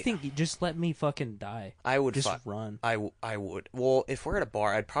 Because I think you just let me fucking die. I would just run. I would. Well, if we're at a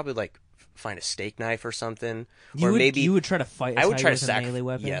bar, I'd probably like find a steak knife or something. Maybe you would try to fight. I would try to a melee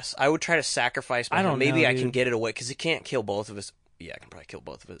weapon. Yes, I would try to sacrifice. I don't know. Maybe I dude. can get it away because it can't kill both of us. Yeah, I can probably kill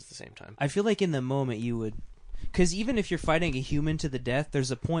both of us at the same time. I feel like in the moment you would. Because even if you're fighting a human to the death,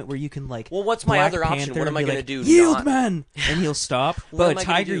 there's a point where you can like. Well, what's my other option? What am I going to do? Yield, man, and he'll stop. But a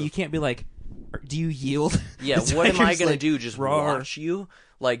tiger, you can't be like. Do you yield? Yeah, what am I going to do? Just watch you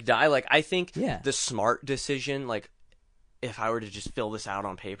like die? Like, I think the smart decision, like, if I were to just fill this out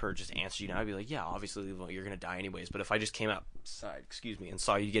on paper, just answer you now, I'd be like, yeah, obviously you're going to die anyways. But if I just came outside, and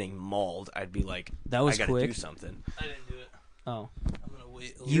saw you getting mauled, I'd be like, that was I got to do something. I didn't do it. Oh. I'm gonna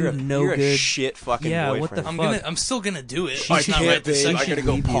wait. You're a shit fucking boyfriend. What the fuck? I'm still gonna do it. I can't, right this second. I gotta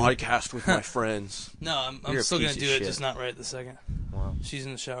go podcast with my friends. No, I'm still gonna do it, just not right this second. Wow. She's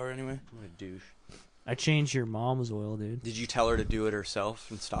in the shower anyway. What a douche. I changed your mom's oil, dude. Did you tell her to do it herself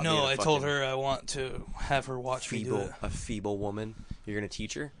and stop? No, I told her I want to have her watch me do it. A feeble woman. You're gonna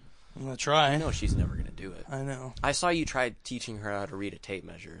teach her? I'm gonna try. I know she's never gonna do it. I know. I saw you try teaching her how to read a tape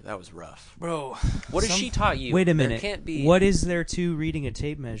measure. That was rough, bro. What has she taught you? Wait a minute. There can't be. What is there to reading a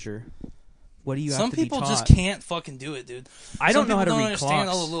tape measure? What do you have to be taught? Some people just can't fucking do it, dude. I don't know how to read clocks. Understand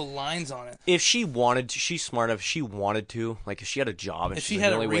all the little lines on it. If she wanted to, she's smart enough. If she wanted to, like if she had a job, and if she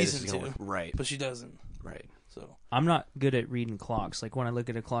had a reason to, right? But she doesn't. Right. So I'm not good at reading clocks. Like when I look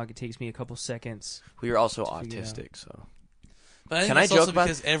at a clock, it takes me a couple seconds. We are also autistic, so. But I think Can I joke about?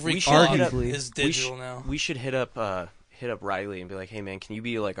 Because every clock is digital now. We should hit up Riley and be like, "Hey man, can you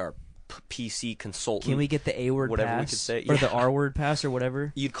be like our PC consultant? Can we get the A word whatever pass? We could say, or the R word pass or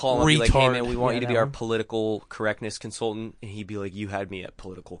whatever?" You'd call him and be like, "Hey man, we want you to be our political correctness consultant," and he'd be like, "You had me at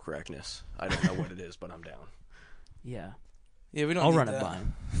political correctness. I don't know what it is, but I'm down." Yeah. Yeah, we don't. I'll need run that. it by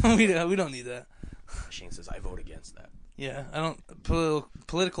him. we don't need that. Shane says, "I vote against that." Yeah, I don't.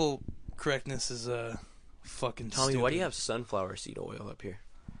 Political correctness is fucking. Tommy, stupid. why do you have sunflower seed oil up here?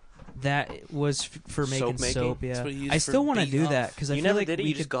 That was for making making? soap. That's Yeah, what you use I for still want to beating do off. that because I You feel never like did it. we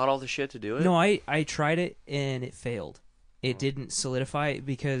You just got all the shit to do it. No, I tried it and it failed. It didn't solidify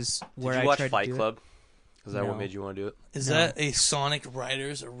because where Did you I watch tried Fight to do Club? Is that No. what made you want to do it? Is No. that a Sonic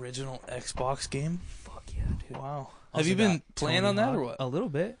Riders original Xbox game? Fuck yeah, dude. Wow. Also Have you been got playing Tony on that Hawk or what? A little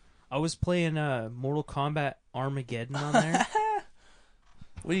bit. I was playing Mortal Kombat Armageddon on there.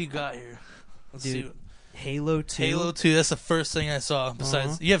 What do you got here? Let's Dude, see. What... Halo 2. Halo 2, that's the first thing I saw.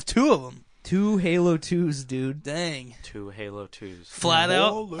 Besides, you have 2 of them. 2 Halo 2s, dude. Dang. 2 Halo 2s. Flat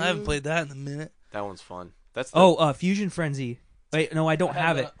out. I haven't played that in a minute. That one's fun. That's Fusion Frenzy. Wait, no, I don't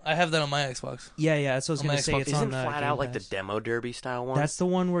have it. I have that on my Xbox. Yeah, that's what I was On going my to say. Xbox. It's Isn't on Flat Game Out like the Pass. demo derby style one? That's the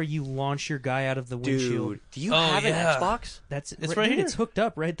one where you launch your guy out of the windshield. Dude, do you Oh, have yeah. an Xbox? It's right dude, here. It's hooked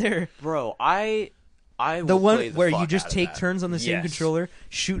up right there. Bro, I The will one play the where you fuck just out of take that. turns on the same Yes. controller,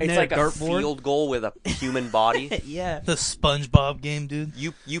 shooting It's at like a a dartboard. field goal with a human body. Yeah. The SpongeBob game, dude.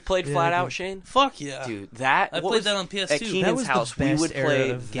 You played Yeah, Flat I Out, did. Shane? Fuck yeah. Dude, that I what played was- that on PS2. At That Keenan's was the house, we best would era play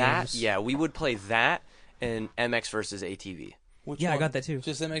of that. games. Yeah, we would play that and MX versus ATV. Which Yeah, I one? got that too.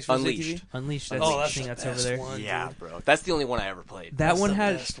 Just MX versus Unleashed. ATV? Unleashed. That's Oh, the that's thing the that's over best there. one. Yeah, dude. bro. That's the only one I ever played. That That's one the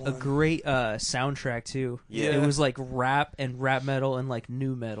had best a one. great soundtrack too. Yeah. It was like rap and rap metal and like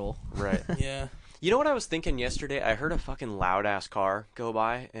new metal. Right. Yeah. You know what I was thinking yesterday? I heard a fucking loud ass car go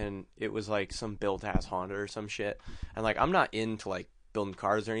by, and it was like some built ass Honda or some shit. And like, I'm not into like building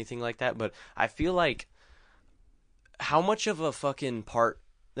cars or anything like that, but I feel like how much of a fucking part,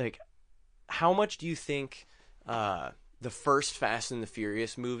 like, how much do you think the first Fast and the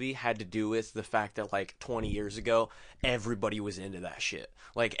Furious movie had to do with the fact that like 20 years ago everybody was into that shit?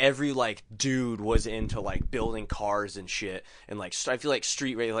 Like every like dude was into like building cars and shit, and like I feel like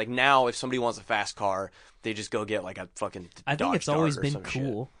street race. Like now, if somebody wants a fast car, they just go get like a fucking. I think Dodge it's always Dart or been some shit.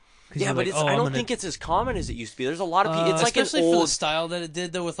 cool. 'Cause Yeah, you're but like, I I'm don't gonna- think it's as common as it used to be. There's a lot of people. It's like an Especially for the old. style that it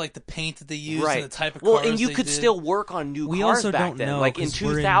did, though, with like the paint that they used Right. and the type of Well, cars and you they could did. still work on new We cars also back don't then. know, Like in 'cause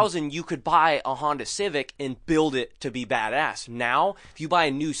we're in- 2000, you could buy a Honda Civic and build it to be badass. Now, if you buy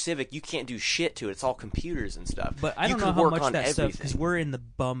a new Civic, you can't do shit to it. It's all computers and stuff. But I you don't could know how work much on that stuff everything. because we're in the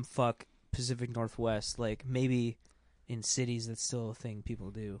bumfuck Pacific Northwest. Like maybe in cities that's still a thing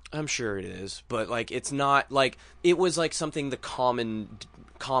people do. I'm sure it is, but like it's not like it was like something the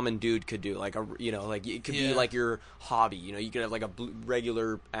common dude could do. Like like it could be Yeah. like your hobby. You know, you could have like a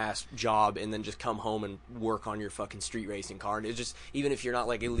regular ass job and then just come home and work on your fucking street racing car. And it's just even if you're not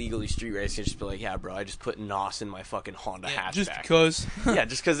like illegally street racing, just be like, yeah, bro, I just put NOS in my fucking Honda hatchback. just because. Yeah,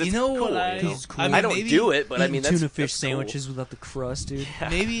 just because it's You know cool. what I- you know? It's cool. I mean, I don't maybe do it, but I Eating mean that's tuna fish that's cool. sandwiches without the crust, dude.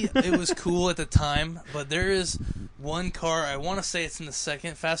 Maybe it was cool at the time, but there is one car, I want to say it's in the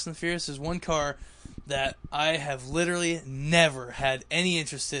second Fast and the Furious, there's one car that I have literally never had any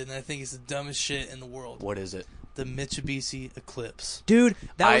interest in, and I think it's the dumbest shit in the world. What is it? The Mitsubishi Eclipse. Dude,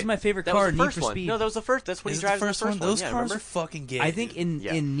 that was my favorite That car was in the Need first for one. Speed. No, that was the first. That's what Is he it the drives in the first first one? Those Yeah, cars remember? are fucking gay. I think dude.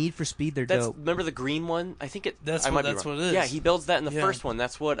 in Need for Speed they're That's dope. remember the green one. I think it. That's I what- might be that's wrong. what it is. Yeah, he builds that in the Yeah. first one.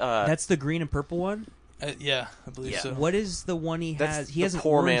 That's what. That's the green and purple one. Yeah, I believe Yeah. so. What is the one he That's has? He the has an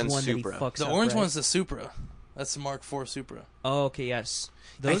poor orange man's one Supra. that he fucks The up, orange right? one's the Supra. That's the Mark IV Supra. Oh, okay, yes.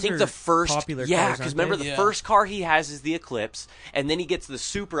 I Those think are the first, popular yeah, cars, because aren't remember they? the Yeah. first car he has is the Eclipse, and then he gets the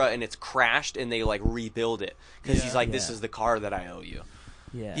Supra and it's crashed, and they like rebuild it because Yeah. he's like, "This Yeah. is the car that I owe you."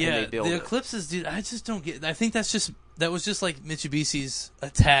 Yeah. Yeah, they build the it. Eclipses, dude. I just don't get. I think that was just like Mitsubishi's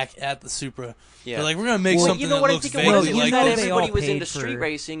attack at the Supra. Yeah. They're like, we're gonna make Well, something you know that what I looks think it was? vaguely Is like that they this. everybody all was paid into for- street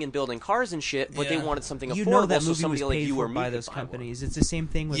racing and building cars and shit, but they Yeah. wanted something affordable, You know that so movie somebody was like paid you for or me by could those buy one. companies. It's the same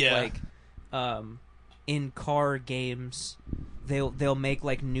thing with Yeah. like, in car games, they'll make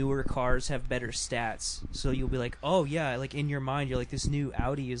like newer cars have better stats, so you'll be like, oh yeah, like in your mind you're like, this new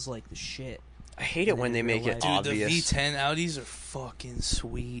Audi is like the shit. I hate it when they make it Dude, obvious. the V10 Audis are fucking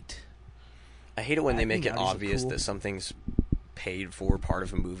sweet. I hate it when I they make think it Audis are obvious cool. that something's paid for part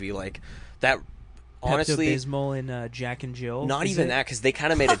of a movie like that. Honestly, Pepto-Bismol and Jack and Jill. not is even it? that because they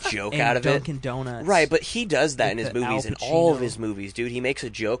kind of made a joke And out of Dunkin' it. Donuts. Right, but he does that in With his the movies, Al in all of Pacino. his movies, dude. He makes a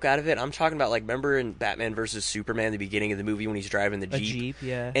joke out of it. I'm talking about, like, remember in Batman versus Superman, the beginning of the movie when he's driving the a Jeep? Jeep,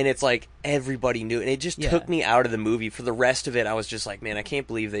 yeah. And it's like, everybody knew it. And it just Yeah. took me out of the movie. For the rest of it, I was just like, man, I can't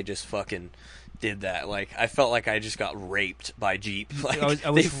believe they just fucking did that. Like, I felt like I just got raped by Jeep. Like, I was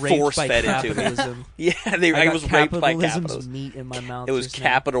they raped by force-fed it to me. capitalism. Yeah, I I got was raped by capitalism's capitalism. meat in my mouth. It was just now.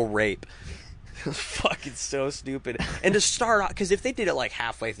 capital rape. It was fucking so stupid. And to start off, because if they did it like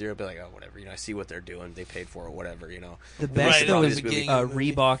halfway through, I'd be like, oh, whatever. You know, I see what they're doing. They paid for it, whatever. You know. The Right, best at though the is beginning of the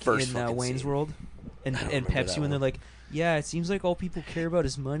movie. Reebok First in fucking Wayne's scene. World, and I don't and remember Pepsi that when they're one. like, yeah, it seems like all people care about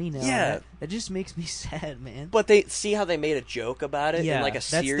is money now. Yeah. That just makes me sad, man. But they see how they made a joke about it Yeah, in like a that's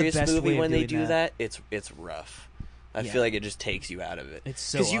the serious best way movie of when they doing do that. that. It's rough. I feel like it just takes you out of it. It's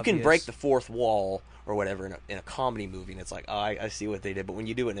so because you can obvious. break the fourth wall or whatever in a comedy movie, and it's like, oh, I see what they did. But when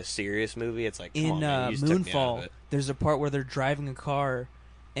you do it in a serious movie, it's like, come In on, man, you just took me out of Moonfall, it. there's a part where they're driving a car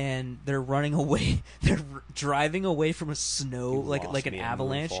and they're running away. They're driving away from a snow, You like lost an me in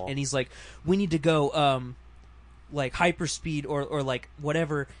avalanche, Moonfall. and he's like, "We need to go, like hyperspeed or like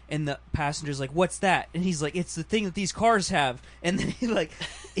whatever." And the passenger's like, "What's that?" And he's like, "It's the thing that these cars have." And then he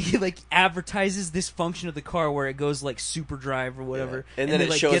advertises this function of the car where it goes like super drive or whatever. Yeah. And then they, it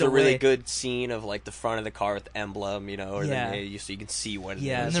like, shows get a really away. good scene of like the front of the car with the emblem, or Yeah. so you can see what it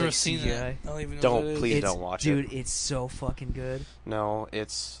Yeah, is. I've it's never like seen CGI. that. I don't even know Don't- what it is. please don't watch it. Dude, it's so fucking good. No,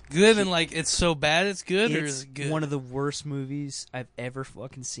 it's Good and like it's so bad it's good, or It's is it good? one of the worst movies I've ever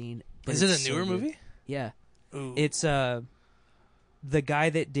fucking seen. But Is it it's a so newer good. movie? Yeah. Ooh. It's the guy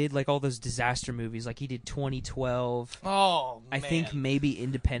that did like all those disaster movies, like he did 2012. Oh, I man. think maybe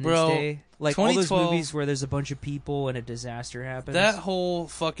Independence Bro, Day. Like all those 2012 movies where there's a bunch of people and a disaster happens. that whole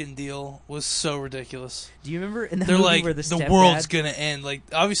fucking deal was so ridiculous. Do you remember in that They're movie like, where the stepdad- world's gonna end. Like,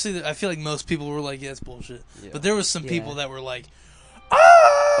 obviously, I feel like most people were like, yeah, it's bullshit. Yeah. But there was some Yeah. people that were like,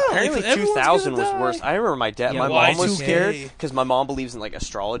 apparently like, everyone's 2000 was gonna die. worse. I remember my dad, Yeah, my mom was Y2K. scared because my mom believes in like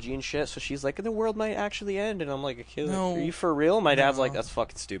astrology and shit. So she's like, the world might actually end, and I'm like, No. are you for real? My dad's No. like, that's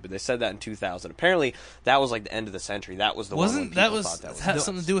fucking stupid. They said that in 2000. Apparently, that was like the end of the century. That was the one when wasn't that people was, thought that was had nuts.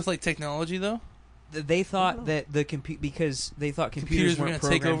 something to do with like technology though? They thought that the because they thought Computers were weren't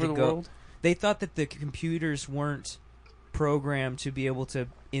gonna take programmed over to the go. world. They thought that the computers weren't programmed to be able to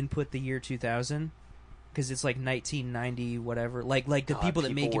input the year 2000 because it's like 1990 whatever. Like the God, people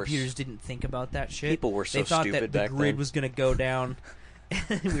that made people were computers didn't think about that shit. People were so they thought stupid that the back grid then. was going to go down.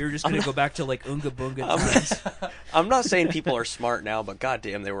 And we were just going to go back to like Oonga Boonga times. I'm not saying people are smart now, but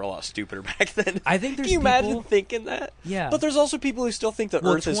goddamn, they were a lot stupider back then. I think there's Can you imagine people- thinking that? Yeah. But there's also people who still think the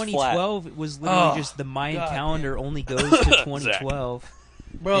Well, Earth is flat. 2012 was literally Oh, just the Mayan God calendar only goes to Zach. 2012.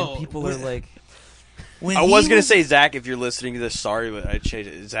 Bro, And people are like, when I he was gonna say, Zach, if you're listening to this, sorry, but I changed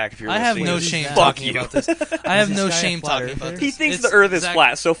it. Zach, if you're I have listening no to this, shame Fuck talking you. about this. I have Is no this guy a shame flat talking earther? about this. He thinks It's the Earth is Zach-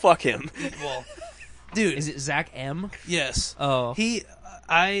 flat, so fuck him. Well, dude, is it Zach M? yes. Oh.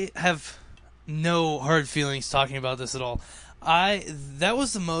 I have no hard feelings talking about this at all. That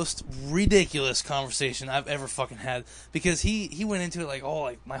was the most ridiculous conversation I've ever fucking had because he went into it like, oh,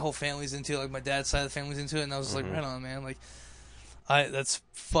 like my whole family's into it, like my dad's side of the family's into it, and I was like, right on, man, like that's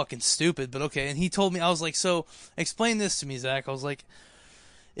fucking stupid, but okay. And he told me, I was like, so explain this to me, Zach. I was like,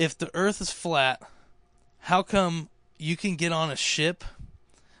 if the Earth is flat, how come you can get on a ship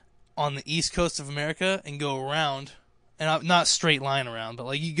on the east coast of America and go around, and not straight line around, but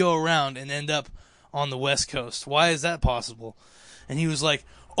like you go around and end up on the west coast? Why is that possible? And he was like,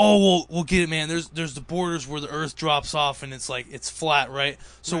 oh, we'll get it, man. There's the borders where the Earth drops off and it's like it's flat, right?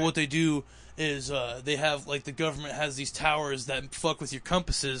 So what they do is they have like the government has these towers that fuck with your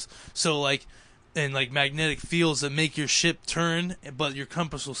compasses, so like and like magnetic fields that make your ship turn, but your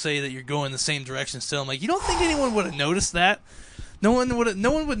compass will say that you're going the same direction still. I'm like, you don't think anyone would have noticed that? No one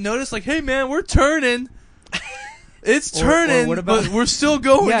would notice, like, hey man, we're turning. It's turning, what about- but we're still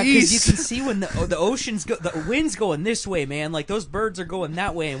going Yeah, because east. you can see when the ocean's the wind's going this way, man. Like those birds are going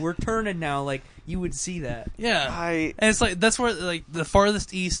that way, and we're turning now. Like you would see that. Yeah, I- and it's like that's where like the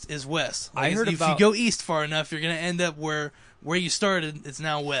farthest east is west. I Like, heard if about- you go east far enough, you're gonna end up where you started. It's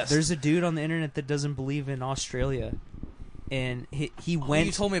now west. There's a dude on the internet that doesn't believe in Australia, and he went.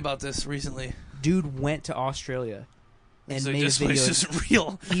 You told me about this recently. Dude went to Australia and So made a this video. place isn't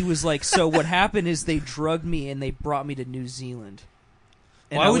real. He was like, "So what happened is they drugged me and they brought me to New Zealand."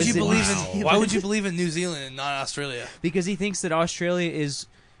 And Why I would was you in believe New in? Zealand. Why would you believe in New Zealand and not Australia? Because he thinks that Australia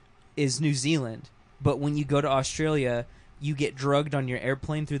is New Zealand, but when you go to Australia, you get drugged on your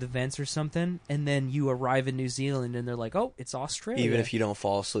airplane through the vents or something, and then you arrive in New Zealand, and they're like, "Oh, it's Australia." Even if you don't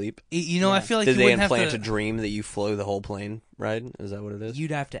fall asleep, You know, Yeah. I feel like did you they wouldn't have implant to. a dream that you flew the whole plane ride? Is that what it is?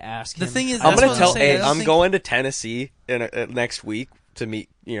 you'd have to ask. The him thing is, how I'm that's gonna what tell. saying. I Hey, don't I'm think- going to Tennessee next week to meet,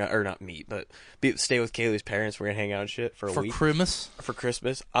 or not meet, but stay with Kaylee's parents. We're gonna hang out and shit for a for week Christmas. for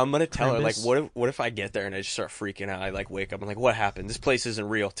Christmas. I'm gonna tell her like, Christmas. what if I get there and I just start freaking out? I like wake up. I'm like, what happened? This place isn't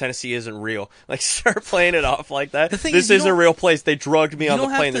real. Tennessee isn't real. Like start playing it off like that. The thing This is, you is a don't- real place. They drugged me you on the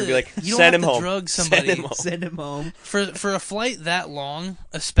don't have plane. to- They'd be like, you don't send have him to home. drug Send somebody. him home. Send him home. For a flight that long,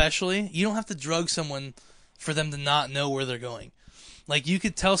 especially, you don't have to drug someone for them to not know where they're going. Like you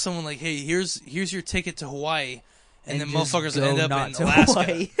could tell someone like, "Hey, here's your ticket to Hawaii," and then just motherfuckers go end up not in to Alaska,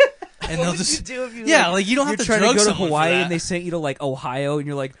 Hawaii. and they'll What would just you do if you, yeah, like you don't you're have to trying drug to go to someone Hawaii for that. and they sent you to like Ohio, and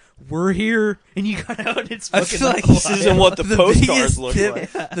you're like, we're here, and you got out. And it's I fucking feel like This isn't what the postcards biggest look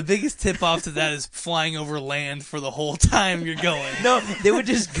tip, like. The biggest tip off to that is flying over land for the whole time you're going. No, they would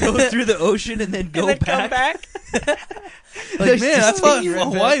just go through the ocean and then go And then back. come back. Like, man, I thought You're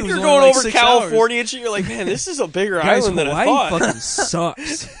Hawaii was You're only going like over 6 California and shit. You're like, man, this is a bigger Guys, island than I Hawaii thought. fucking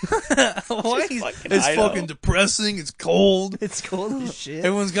sucks. hours. Hawaii, fucking it's Idaho. fucking depressing. It's cold. It's cold as shit.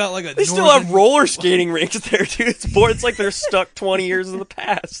 Everyone's got like a. They still have roller skating rinks there, dude. It's like they're stuck 20 years in the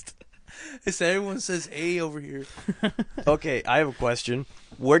past. Everyone says A over here. Okay, I have a question.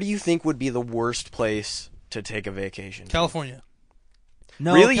 Where do you think would be the worst place to take a vacation? California.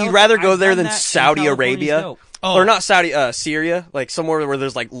 No, Really? You'd rather go I've there done than that, and Saudi California's Arabia? dope. Oh, Or not Saudi, Syria? Like somewhere where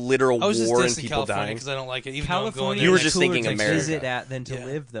there's like literal I was just war and dissing people California dying? because I don't like it. Even California, though I'm going You were there just next cooler thinking to America. visit at than to Yeah.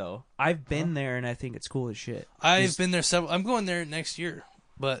 live, though. I've been there, and I think it's cool as shit. I've been there several. I'm going there next year,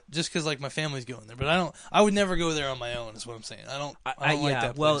 but just because like my family's going there. But I don't. I would never go there on my own. Is what I'm saying. I don't like yeah,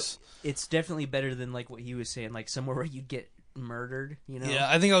 that well, place. it's definitely better than like what he was saying, like somewhere where you'd get murdered. You know? Yeah,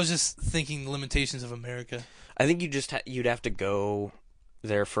 I think I was just thinking the limitations of America. I think you'd have to go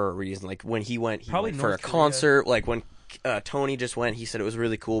there for a reason. Like when he went Probably for a North Korea. concert. Like when Tony just went, he said it was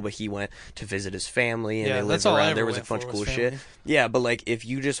really cool, but he went to visit his family and Yeah, they lived that's all I around. ever There was a went bunch for of was cool family. shit. Yeah, but like if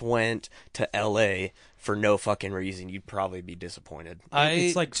you just went to L.A. for no fucking reason, you'd probably be disappointed.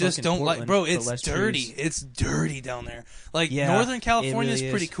 It's like just fucking don't like, Portland, bro. but It's less dirty. trees. It's dirty down there. Like Yeah, Northern California it really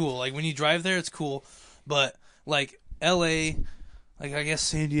is pretty is. cool. Like when you drive there, it's cool. But like L.A., like I guess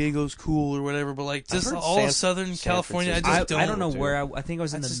San Diego's cool or whatever. But like just heard all of San Southern California, I Francisco. just don't. I don't know too. where I think I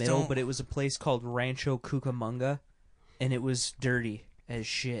was in I the just middle, don't- but it was a place called Rancho Cucamonga, and it was dirty as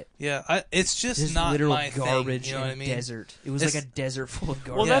shit. Yeah, it's just not literal my garbage thing. You know what I and mean? desert. It was It's- like a desert full of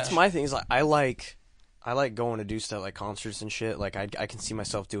garbage. Well, Yeah. that's my thing. Is like I like going to do stuff like concerts and shit. Like I can see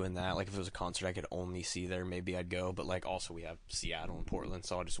myself doing that. Like if it was a concert I could only see there, maybe I'd go. But like also we have Seattle and Portland,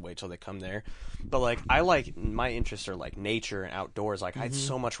 so I'll just wait till they come there. But like I like my interests are like nature and outdoors. Like I'd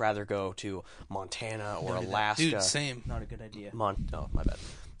so much rather go to Montana or Alaska. Dude, same. not a good idea. Oh, my bad.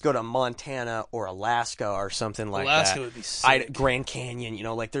 Go to Montana or Alaska or something like Alaska that. would be sick. Grand Canyon, you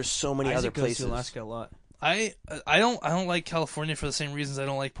know, like there's so many other Isaac goes places. to Alaska a lot. I don't like California for the same reasons I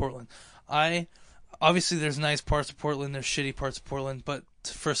don't like Portland. Obviously there's nice parts of Portland, there's shitty parts of Portland, but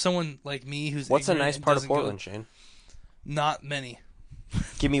for someone like me who's What's a ignorant nice and part of doesn't go- Portland, Shane? Not many.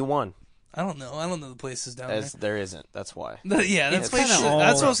 Give me one. I don't know the places down As there isn't. That's why. there. Yeah, that's It's what kinda shit. all-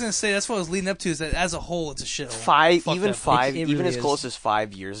 That's what I was gonna say. That's what I was leading up to. Is that as a whole, it's a shithole. Fuck that place. It Even really as is. close as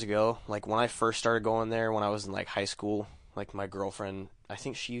 5 years ago. Like when I first started going there, when I was in like high school, like my girlfriend, I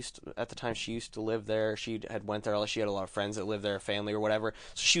think she used to live there. She had went there. She had a lot of friends that lived there, family or whatever.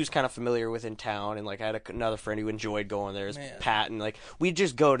 So she was kind of familiar with in town. And like I had another friend who enjoyed going there, is Man. Pat, and like we'd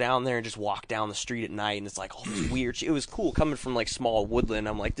just go down there and just walk down the street at night, and it's like all this weird. It was cool coming from like small woodland.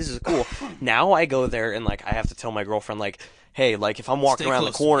 I'm like, this is cool. Now I go there and like I have to tell my girlfriend like, hey, like if I'm walking Stay around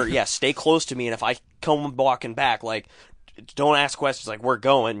the close to corner, me. yeah, stay close to me, and if I come walking back, like don't ask questions, like we're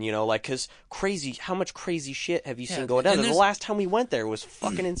going, you know, like because how much crazy shit have you Yeah, seen going down and there? The there's- last time we went there was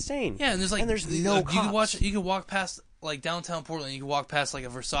fucking insane. Yeah, and there's like no you cops. can walk past like downtown Portland. You can walk past like a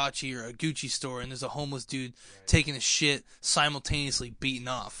Versace or a Gucci store, and there's a homeless dude taking a shit simultaneously beating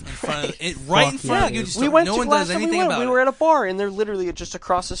off in front of it, right in front of the Gucci store. We went no to one last does time anything we went. about We it. were at a bar, and they're literally just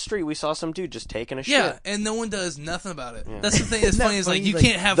across the street. We saw some dude just taking a shit. Yeah, and no one does nothing about it. That's the thing that's funny is like funny? you Like,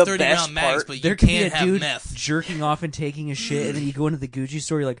 can't have the 30 best round mags, part- but There you could be can a have dude meth. jerking off and taking a shit, and then you go into the Gucci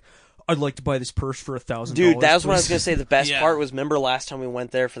store. You're like, I'd like to buy this purse for $1,000. Dude, that was what I was please." gonna say. The best Yeah. part was, remember last time we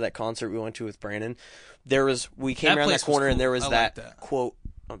went there for that concert we went to with Brandon? We came That around place that was corner and cool. there was I that, like that. quote.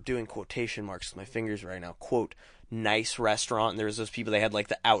 I'm doing quotation marks with my fingers right now. Quote, nice restaurant. And there was those people. They had like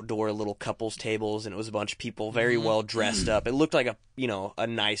the outdoor little couples tables, and it was a bunch of people very Mm-hmm. well dressed up. It looked like a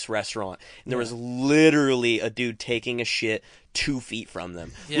nice restaurant. And there was literally a dude taking a shit 2 feet from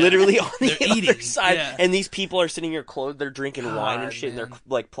them, Yeah. literally on the They're other eating, side. yeah. And these people are sitting here clothed. They're drinking wine and God, shit, and man. they're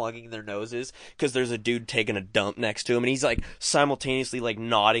like plugging their noses because there's a dude taking a dump next to him, and he's like simultaneously like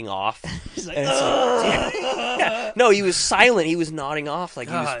nodding off. He's like, And it's like, yeah. No, he was silent. He was nodding off like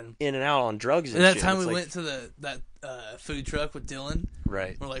he was God. in and out on drugs. And That shit. time It's we like- went to that food truck with Dylan,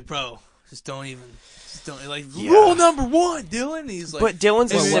 right. we're like, bro, just don't like Yeah. rule number 1, Dylan. And he's like, But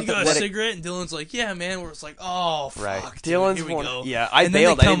Dylan's hey, a man, let you the- got a let it- cigarette, and Dylan's like, yeah, man. We're just like, oh, fuck, Right. dude, Dylan's here we one- go. yeah, I and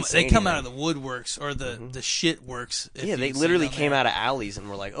bailed. Then I didn't say they come anything. out of the woodworks or the shit works. if Yeah, you they say literally down came there. out of alleys and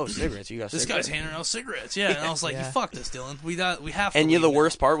were like, "Oh, cigarettes! You got This cigarettes?" guy's handing out cigarettes. Yeah, and I was like, Yeah. you fucked us, Dylan. We have to. And the leave now.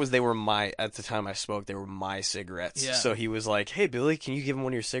 worst part was they were at the time I spoke, they were my cigarettes. Yeah. So he was like, "Hey, Billy, can you give him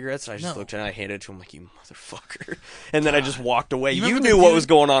one of your cigarettes?" And I just No. looked at it and I handed it to him like, "You motherfucker!" And then I just walked away. You You remember knew the what dude- was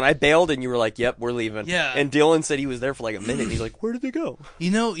going on. I bailed, and and you were like, "Yep, we're leaving." Yeah. And Dylan said he was there for like a minute. And he's like, "Where did they go?"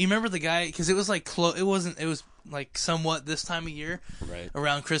 You remember the guy? Because it was like it was like somewhat this time of year, Right.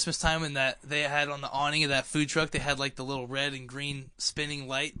 around Christmas time, and that they had on the awning of that food truck, they had like the little red and green spinning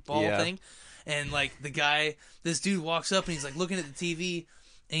light ball thing, and like this dude walks up and he's like looking at the TV.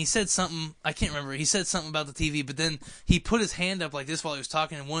 And he said something, I can't remember, he said something about the TV, but then he put his hand up like this while he was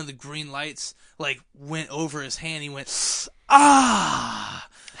talking, and one of the green lights, like, went over his hand. He went, ah!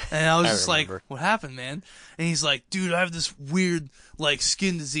 And I was just like, what happened, man? And he's like, dude, I have this weird, like,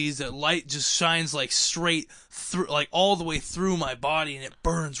 skin disease that light just shines, like, straight through, like, all the way through my body, and it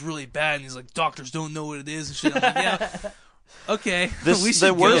burns really bad. And he's like, doctors don't know what it is and shit. I'm like, yeah. Okay, we should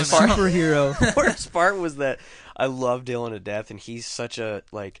the worst part, superhero. The worst part was that I love Dylan to death, and he's such a,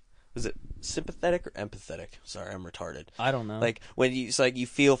 like, was it sympathetic or empathetic? Sorry, I'm retarded. I don't know. Like, when it's like you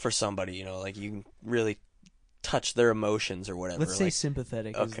feel for somebody, you know, like you can really touch their emotions or whatever. Let's say like,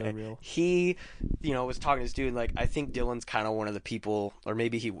 sympathetic is the real. He, was talking to this dude, like, I think Dylan's kind of one of the people, or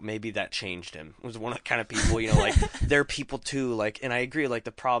maybe that changed him. It was one of the kind of people, like, they're people too, like, and I agree, like,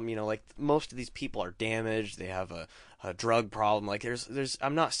 the problem, like, most of these people are damaged, they have a drug problem, like, there's,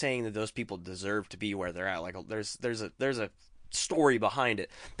 I'm not saying that those people deserve to be where they're at, like, there's a story behind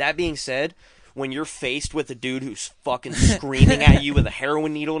it. That being said, when you're faced with a dude who's fucking screaming at you with a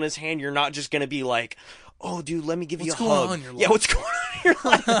heroin needle in his hand, you're not just gonna be like, oh, dude, let me give you a hug. What's going on in your life? Yeah, what's going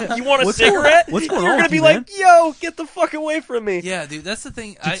on in your life? You want a cigarette? What's going You're on gonna with be you, like, man? yo, get the fuck away from me. Yeah, dude, that's the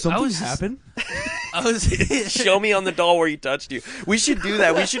thing. Did something I was happen? I was Show me on the doll where he touched you. We should do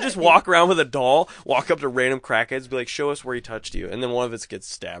that. We should just walk around with a doll, walk up to random crackheads, be like, show us where he touched you. And then one of us gets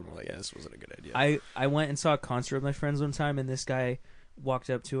stabbed. We're like, yeah, this wasn't a good idea. I went and saw a concert with my friends one time, and this guy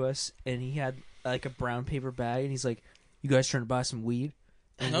walked up to us, and he had like a brown paper bag, and he's like, you guys trying to buy some weed?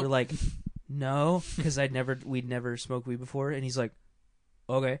 And Nope. we're like, no, because we'd never smoked weed before. And he's like,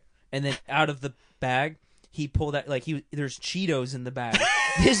 okay. And then out of the bag, he pulled out, like, there's Cheetos in the bag.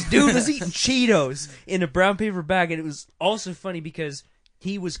 This dude was eating Cheetos in a brown paper bag, and it was also funny because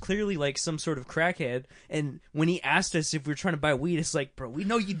he was clearly like some sort of crackhead, and when he asked us if we were trying to buy weed, it's like, bro, we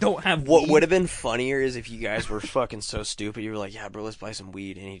know you don't have What weed. would have been funnier is if you guys were fucking so stupid, you were like, yeah, bro, let's buy some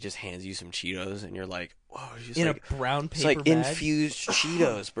weed, and he just hands you some Cheetos, and you're like, whoa, just in like, a brown paper it's like bag? infused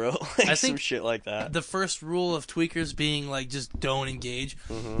Cheetos, bro. Like, I some think shit like that. the first rule of tweakers being like just don't engage.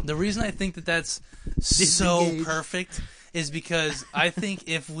 Mm-hmm. The reason I think that that's so Disengage. perfect is because I think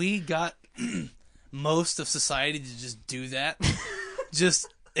if we got most of society to just do that,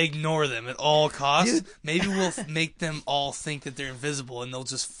 just ignore them at all costs, Dude. maybe we'll make them all think that they're invisible and they'll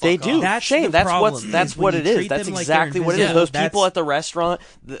just fuck They off. do. That's Shane, the that's problem, that's is what when it you is. treat That's them like they're exactly what it is. invisible. Those That's- people at the restaurant,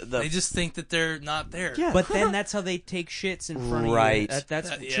 They just think that they're not there. Yeah. But then that's how they take shits in front of Right. you. That's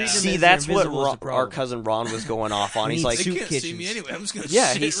Yeah. treat them see, as that's they're what invisible is the our problem. cousin Ron was going off on. We He's need like, They soup can't see kitchens. me anyway. I'm just gonna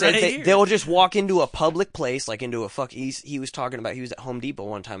yeah, shit he said right here. they'll just walk into a public place, like into a he was talking about, he was at Home Depot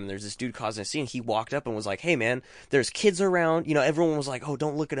one time, and there's this dude causing a scene. He walked up and was like, hey man, there's kids around, everyone was like, oh,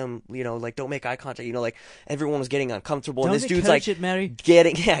 don't look at him, like, don't make eye contact, like, everyone was getting uncomfortable, and Don't this they dude's touch like it, Mary?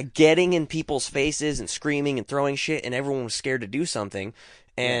 getting in people's faces and screaming and throwing shit, and everyone was scared to do something.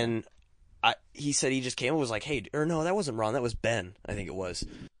 And he said he just came and was like, hey, or no, that wasn't Ron, that was Ben, I think it was.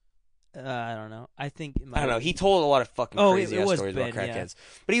 I don't know. I think it might I don't know. He told a lot of fucking crazy it ass was stories about Ben, yeah. crackheads.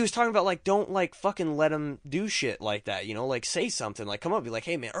 But he was talking about, like, don't, like, fucking let him do shit like that, like, say something. Like, come up and be like,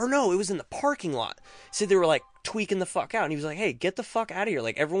 hey, man. Or no, it was in the parking lot. Said they were, like, tweaking the fuck out. And he was like, hey, get the fuck out of here.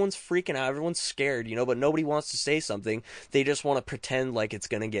 Like, everyone's freaking out. Everyone's scared, but nobody wants to say something. They just want to pretend like it's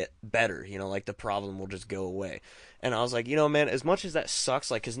going to get better, like the problem will just go away. And I was like, man, as much as that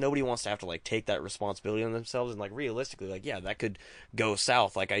sucks, like, because nobody wants to have to, like, take that responsibility on themselves. And, like, realistically, like, yeah, that could go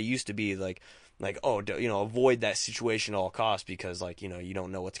south. Like, I used to be, like, avoid that situation at all costs because, like, you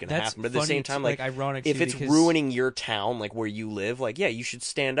don't know what's going to That's happen. But at the funny same time, like, ironic if too, it's because ruining your town, like, where you live, like, yeah, you should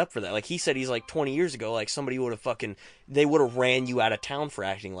stand up for that. Like, he said he's, like, 20 years ago, like, somebody would have they would have ran you out of town for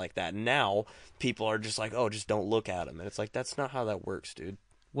acting like that. Now, people are just like, oh, just don't look at him. And it's like, that's not how that works, dude.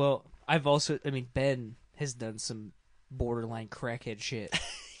 Well, Ben has done some borderline crackhead shit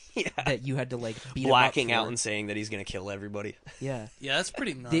Yeah. that you had to, like, beat Blacking him up out for. and saying that he's going to kill everybody. Yeah. Yeah, that's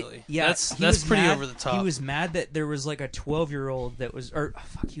pretty The- gnarly. yeah, that's he was pretty mad- over the top. He was mad that there was like a 12-year-old that was,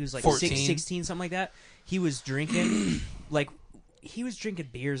 he was like 14. 16, something like that. He was drinking, he was drinking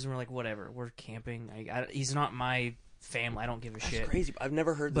beers, and we're like, whatever, we're camping. He's not my family. I don't give a shit. That's crazy. I've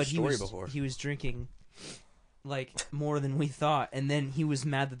never heard this story before. He was drinking, like, more than we thought, and then he was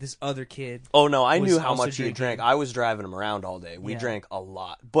mad that this other kid. Oh no, I was knew how also much he drinking. drank. I was driving him around all day. We Yeah. drank a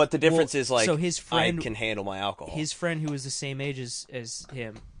lot. But the difference is, like, so his friend, I can handle my alcohol. His friend, who was the same age as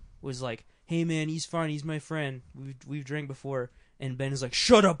him, was like, "Hey man, he's fine. He's my friend. We've drank before." and Ben is like,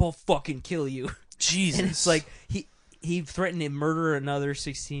 "Shut up, I'll fucking kill you." Jesus. And it's like he threatened to murder another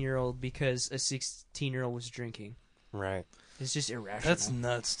 16-year-old because a 16-year-old was drinking. Right. It's just irrational. That's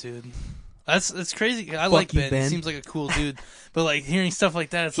nuts, dude. That's crazy. I Fuck like you, Ben. Ben. He seems like a cool dude. But like hearing stuff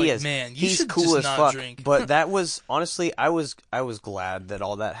like that, it's He like, is. man, you He's should cool just as not fuck. drink. But that was honestly, I was glad that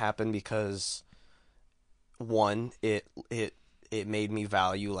all that happened because one, it made me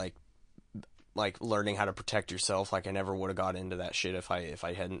value like learning how to protect yourself. Like I never would have got into that shit if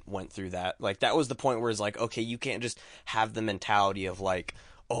I hadn't went through that. Like that was the point where it's like, okay, you can't just have the mentality of like,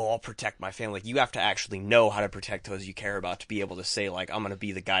 oh, I'll protect my family. Like, you have to actually know how to protect those you care about to be able to say, like, I'm going to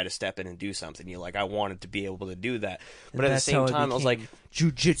be the guy to step in and do something. You're like, I wanted to be able to do that. But at the same time, I was like,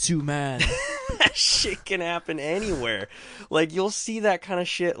 Jiu-Jitsu man. that shit can happen anywhere. Like, you'll see that kind of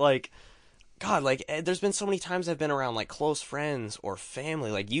shit, like, God, like, there's been so many times I've been around, like, close friends or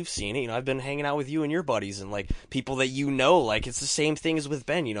family. Like, you've seen it. You know, I've been hanging out with you and your buddies and, like, people that you know. Like, it's the same thing as with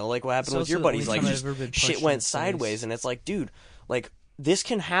Ben, you know? Like, what happened with your buddies. Like, just shit went sideways. And it's like, dude, like, this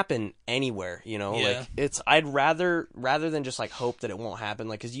can happen anywhere, you know. Yeah. Like I'd rather than just like hope that it won't happen,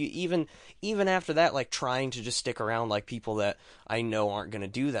 like, because you even after that, like trying to just stick around like people that I know aren't gonna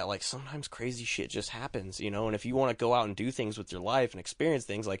do that, like sometimes crazy shit just happens, you know. And if you want to go out and do things with your life and experience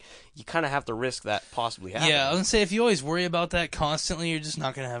things, like you kind of have to risk that possibly happening. Yeah, I was gonna say if you always worry about that constantly, you're just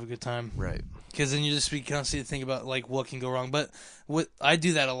not gonna have a good time, right? Because then you just be constantly thinking about like what can go wrong. But what I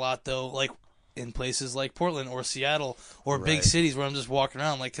do that a lot though, like in places like Portland or Seattle or big cities where I'm just walking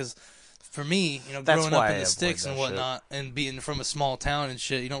around, like, because for me, you know, That's growing up why in I the sticks avoid and that whatnot, and being from a small town and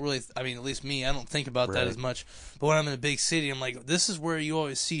shit, you don't really, I mean, at least me, I don't think about that as much. But when I'm in a big city, I'm like, this is where you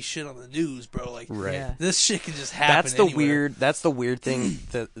always see shit on the news, bro. Like, this shit can just happen. That's the weird thing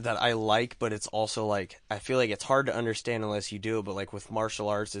that I like, but it's also like I feel like it's hard to understand unless you do it. But like with martial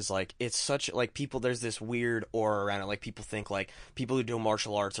arts, is like it's such like people. There's this weird aura around it. Like people think like people who do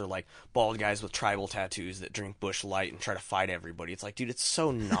martial arts are like bald guys with tribal tattoos that drink Busch Light and try to fight everybody. It's like, dude, it's so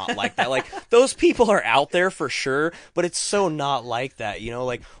not like that. Like those people are out there for sure, but it's so not like that. You know,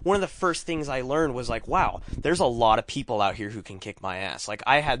 like one of the first things I learned was like, wow, there's a lot of people out here who can kick my ass. Like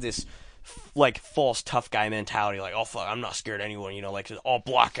I had this like false tough guy mentality, like, oh fuck, I'm not scared of anyone, you know, like I'll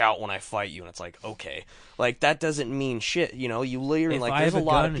block out when I fight you, and it's like, okay, like that doesn't mean shit, you know. You literally like there's a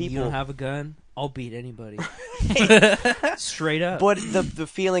lot of people. If you don't have a gun, I'll beat anybody. Straight up. But the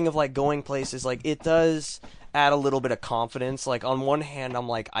feeling of like going places, like it does add a little bit of confidence. Like on one hand, I'm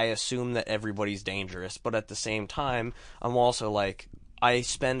like, I assume that everybody's dangerous, but at the same time, I'm also like, I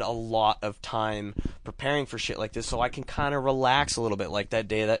spend a lot of time preparing for shit like this, so I can kind of relax a little bit. Like that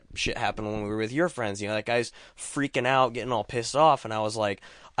day that shit happened when we were with your friends, you know, that guy's freaking out, getting all pissed off, and I was like,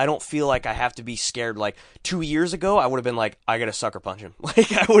 I don't feel like I have to be scared. Like 2 years ago, I would have been like, I gotta sucker punch him.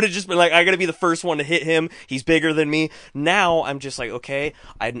 Like I would have just been like, I gotta be the first one to hit him. He's bigger than me. Now I'm just like, okay,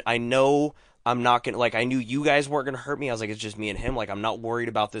 I know I'm not gonna, like, I knew you guys weren't gonna hurt me. I was like, it's just me and him. Like, I'm not worried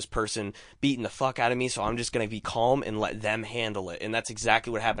about this person beating the fuck out of me, so I'm just gonna be calm and let them handle it. And that's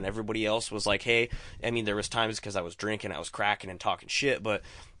exactly what happened. Everybody else was like, hey, I mean, there was times because I was drinking, I was cracking and talking shit, but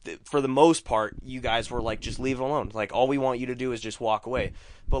for the most part, you guys were like, just leave it alone. Like, all we want you to do is just walk away.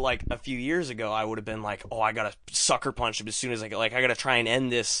 But like a few years ago, I would have been like, oh, I gotta sucker punch him as soon as I get, like, I gotta try and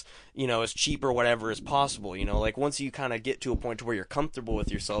end this, you know, as cheap or whatever as possible. You know, like once you kind of get to a point to where you're comfortable with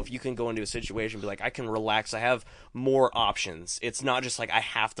yourself, you can go into a situation and be like, I can relax. I have more options. It's not just like I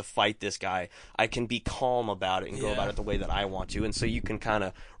have to fight this guy. I can be calm about it and go about it the way that I want to. And so you can kind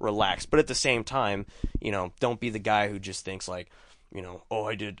of relax. But at the same time, you know, don't be the guy who just thinks like, you know, oh,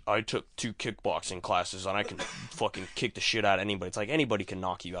 I took 2 kickboxing classes and I can fucking kick the shit out of anybody. It's like anybody can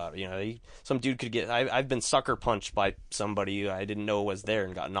knock you out. You know, some dude could get. I've been sucker punched by somebody I didn't know was there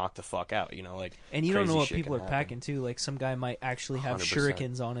and got knocked the fuck out. You know, like. And you don't know what people are packing too. Like some guy might actually have 100%.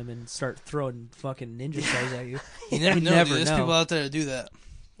 shurikens on him and start throwing fucking ninja stars at you. You never know. Never Dude. There's know. people out there that do that.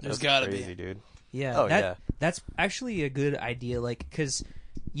 There's gotta crazy, be, dude. Yeah. Oh, That's actually a good idea. Like because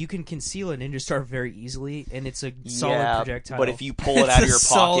you can conceal a ninja star very easily, and it's a solid projectile. But if you pull it out of your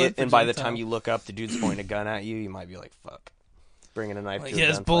pocket, and by the projectile. time you look up, the dude's pointing a gun at you, you might be like, fuck. Bringing a knife to a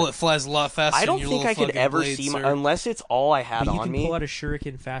his gunfight. bullet flies a lot faster. I don't than your think I little could fucking ever blade, see, sir. unless it's all I had but you on can me. pull out a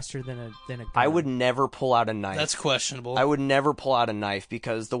shuriken faster than a gun. I would never pull out a knife. That's questionable. I would never pull out a knife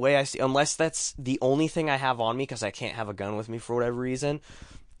because the way I see, unless that's the only thing I have on me, because I can't have a gun with me for whatever reason.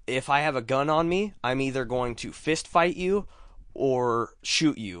 If I have a gun on me, I'm either going to fist fight you or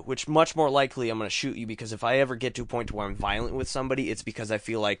shoot you, which much more likely I'm going to shoot you, because if I ever get to a point where I'm violent with somebody, it's because I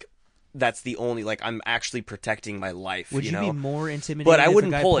feel like that's the only, like, I'm actually protecting my life. Would you know? be more intimidated But I if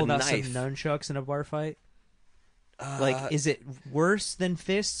wouldn't a guy pull a pulled out knife. some nunchucks in a bar fight? Like, is it worse than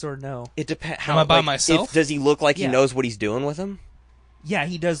fists or no? It depends. Am I by myself? Does he look like he Yeah. knows what he's doing with him? Yeah,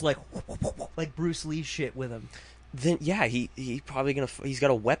 he does like Bruce Lee shit with him. Then yeah, he probably he's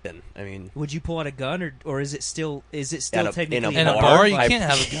got a weapon. I mean, would you pull out a gun or is it still technically in a bar? You can't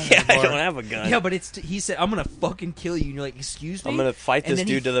have a gun. Yeah, in a bar. I don't have a gun. Yeah, but he said I'm gonna fucking kill you, and you're like, excuse me. I'm gonna fight this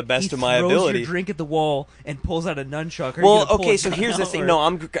dude to the best of my He ability. throws your drink at the wall and pulls out a nunchuck. Well, okay, so here's the thing. No,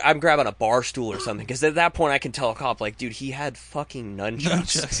 I'm grabbing a bar stool or something because at that point I can tell a cop like, dude, he had fucking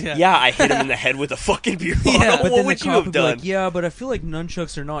nunchucks. Yeah. I hit him in the head with a fucking beer bottle. Yeah, but what then would the you cop have would be done? like, yeah, but I feel like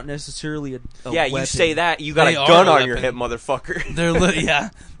nunchucks are not necessarily a Yeah, weapon. you say that, you got They a are gun a on your weapon. hip, motherfucker. Yeah,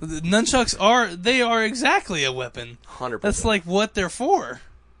 the nunchucks are exactly a weapon. 100%. That's like what they're for.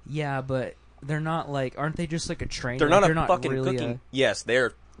 Yeah, but they're not like, aren't they just like a train? They're like, not a fucking really cooking. Yes,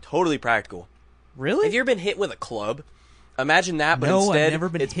 they're totally practical. Really? Have you ever been hit with a club? Imagine that, but No, I've instead never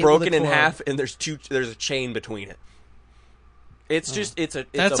been it's hit with broken a in club. half and there's a chain between it. It's just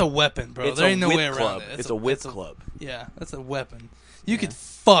That's a weapon, bro. It's There a ain't no whip way around club. it. It's a whip club. Yeah, that's a weapon. You could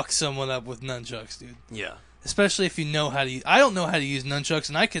fuck someone up with nunchucks, dude. Yeah. Especially if you know how to use... I don't know how to use nunchucks,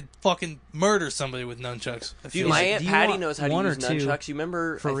 and I could fucking murder somebody with nunchucks. Dude, my Aunt do you Patty want knows how to one use or two? nunchucks. You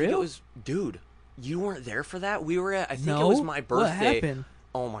remember? For I think real? it was, dude. You weren't there for that. We were at. I think No? it was my birthday. What happened?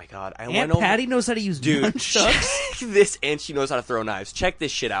 Oh my god! I Aunt went over. Patty knows how to use Dude, nunchucks. check this, and she knows how to throw knives. Check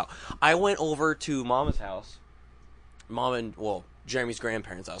this shit out. I went over to Mama's house. Jeremy's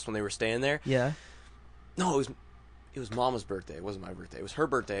grandparents' house when they were staying there. Yeah. No, it was Mama's birthday. It wasn't my birthday. It was her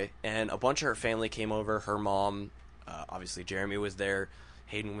birthday, and a bunch of her family came over. Her mom, obviously Jeremy was there,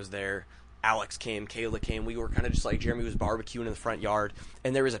 Hayden was there, Alex came, Kayla came. We were kind of just like, Jeremy was barbecuing in the front yard,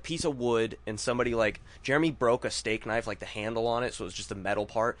 and there was a piece of wood, and somebody Jeremy broke a steak knife, like the handle on it, so it was just a metal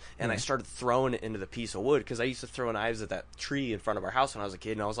part, and I started throwing it into the piece of wood, because I used to throw knives at that tree in front of our house when I was a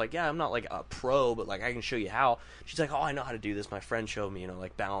kid, and I was like, yeah, I'm not like a pro, but like I can show you how. She's like, oh, I know how to do this. My friend showed me,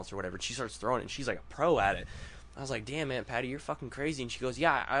 like balance or whatever. And she starts throwing it, and she's like a pro at it. I was like, damn, Aunt Patty, you're fucking crazy. And she goes,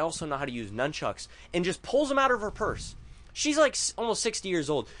 yeah, I also know how to use nunchucks, and just pulls them out of her purse. She's like almost 60 years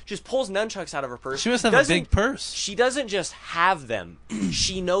old. Just pulls nunchucks out of her purse. She must have a big purse. She doesn't just have them.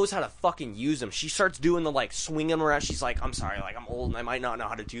 She knows how to fucking use them. She starts doing the swinging them around. She's like, I'm sorry, I'm old and I might not know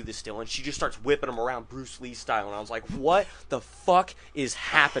how to do this still. And she just starts whipping them around Bruce Lee style. And I was like, what the fuck is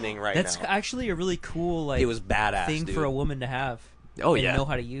happening right That's now? actually a really cool It was badass, thing dude. for a woman to have. Oh, and yeah. know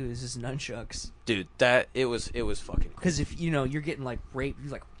how to use is nunchucks. Dude, it was fucking cool. Because if you're getting raped,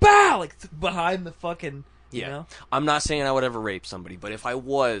 you're like, bow, behind the fucking. Yeah, You know? I'm not saying I would ever rape somebody, but if I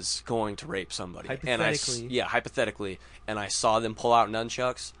was going to rape somebody, hypothetically, and I saw them pull out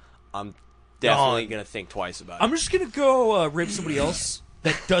nunchucks, I'm definitely gonna think twice about it. I'm just gonna go rape somebody else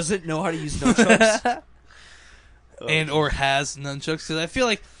that doesn't know how to use nunchucks. And or has nunchucks. Because I feel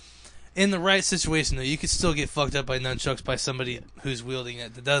like in the right situation, though, you could still get fucked up by nunchucks by somebody who's wielding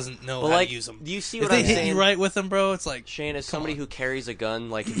it that doesn't know how to use them. Do you see If what they I'm hit saying? you right with them, bro, it's like... Shane, as somebody who carries a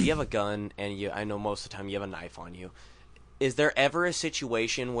gun, if you have a gun and I know most of the time you have a knife on you, is there ever a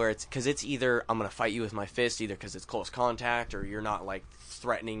situation where because it's either I'm going to fight you with my fist, either because it's close contact or you're not,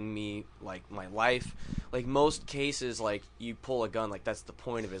 threatening me, my life. Most cases, you pull a gun, that's the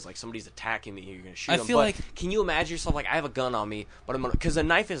point of it, is, somebody's attacking me, you're going to shoot them. feel like... Can you imagine yourself, I have a gun on me, but I'm going to... Because a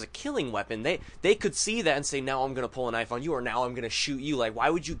knife is a killing weapon. They could see that and say, now I'm going to pull a knife on you, or now I'm going to shoot you. Why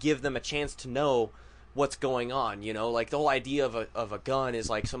would you give them a chance to know what's going on, the whole idea of a gun is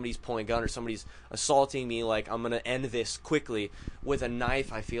somebody's pulling a gun or somebody's assaulting me, I'm gonna end this quickly. With a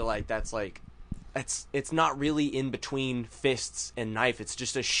knife, I feel like that's it's not really in between fists and knife, it's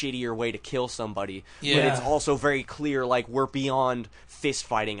just a shittier way to kill somebody. Yeah. But it's also very clear, we're beyond fist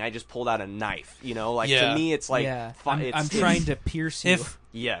fighting, I just pulled out a knife, to me it's I'm trying to pierce you.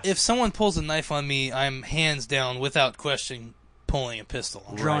 If someone pulls a knife on me, I'm hands down, without question, pulling a pistol.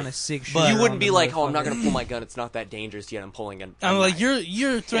 Drawing a 6 But- you wouldn't be like, oh, I'm not going to pull my gun, it's not that dangerous yet, I'm pulling a I'm like, knife.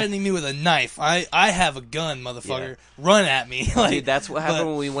 you're threatening me with a knife. I have a gun, motherfucker. Run at me. Dude, that's what happened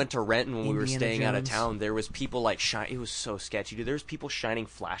when we went to Renton when we were Indiana staying out of Jones. town. There was people it was so sketchy, dude. There was people shining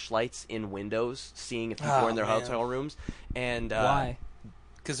flashlights in windows, seeing if people were in their hotel rooms. And Why?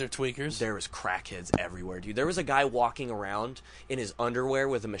 Because they're tweakers. there was crackheads everywhere, dude. There was a guy walking around in his underwear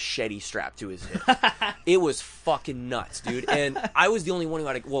with a machete strapped to his hip. It was fucking nuts, dude. And I was the only one who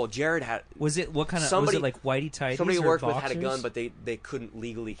had Jared had... Was it what kind of? Somebody- was it whitey tighties? Somebody who or worked with boxers? had a gun, but they couldn't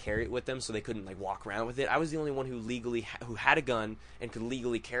legally carry it with them, so they couldn't walk around with it. I was the only one who who had a gun and could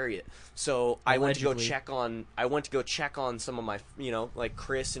legally carry it. So I went to go check on some of my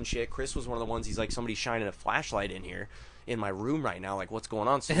Chris and shit. Chris was one of the ones. He's like, somebody's shining a flashlight in here. in my room right now. Like, what's going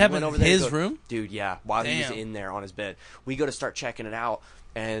on? So It we happened went over in there to his go- room? Dude, yeah. While he was Damn. in there on his bed. We go to start checking it out,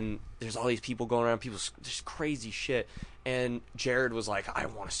 and there's all these people going around, just crazy shit. And Jared was like, I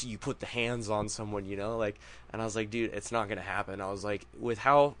want to see you put the hands on someone, you know? Like, and I was like, dude, it's not going to happen. I was like, with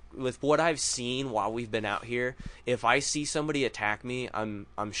what I've seen while we've been out here, if I see somebody attack me, I'm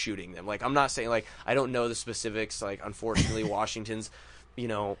shooting them. Like, I'm not saying, like, I don't know the specifics. Like, unfortunately, Washington's, you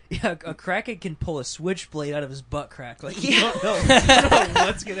know. Yeah, a crackhead can pull a switchblade out of his butt crack. Like, you don't know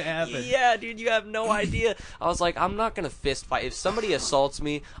what's gonna happen. Yeah, dude, you have no idea. I was like, I'm not gonna fist fight. If somebody assaults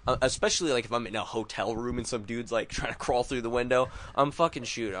me, especially like if I'm in a hotel room and some dude's like trying to crawl through the window, I'm fucking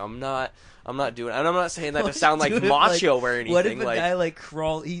shooting. I'm not doing it. And I'm not saying that to sound like Dude, macho like, or anything. What if a like, guy like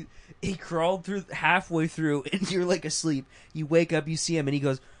crawled? He crawled through halfway through, and you're like asleep. You wake up, you see him, and he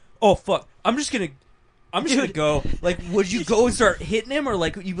goes, "Oh fuck, I'm just gonna go." Like, would you go and start hitting him, or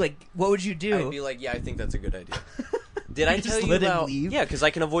like what would you do? I'd be like, yeah, I think that's a good idea. Did I Just tell you let him about? leave? Yeah, because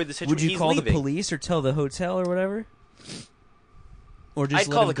I can avoid the situation. Would you He's call leaving. the police or tell the hotel or whatever? Or just I'd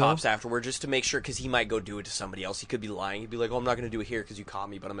let call him the go? cops afterward just to make sure, because he might go do it to somebody else. He could be lying. He'd be like, "Oh, I'm not going to do it here because you caught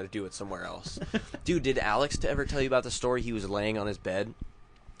me, but I'm going to do it somewhere else." Dude, did Alex ever tell you about the story? He was laying on his bed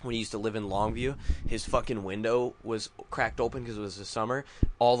when he used to live in Longview. His fucking window was cracked open because it was the summer.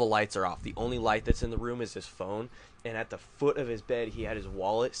 All the lights are off. The only light that's in the room is his phone. And at the foot of his bed, he had his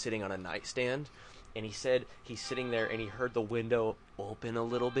wallet sitting on a nightstand. And he said he's sitting there and he heard the window open a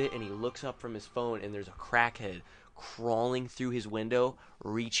little bit, and he looks up from his phone and there's a crackhead crawling through his window,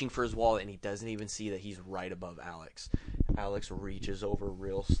 reaching for his wallet, and he doesn't even see that he's right above Alex. Alex reaches over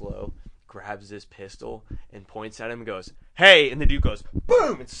real slow, grabs his pistol, and points at him and goes, "Hey!" And the dude goes,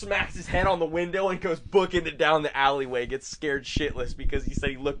 boom, and smacks his head on the window and goes booking it down the alleyway, gets scared shitless because he said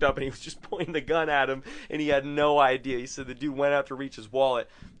he looked up and he was just pointing the gun at him, and he had no idea. He said the dude went out to reach his wallet.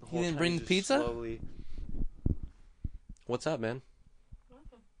 The whole He didn't time bring he the just pizza? slowly... What's up, man?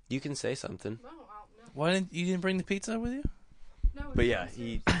 You can say something. No, no. Why didn't you bring the pizza with you? No, But yeah,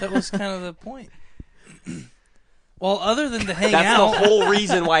 he... That was kind of the point. Well, other than to hang That's out, the whole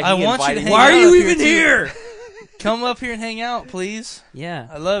reason why he I want you to invited hang me. Why out are you up even too. here? Come up here and hang out, please. Yeah.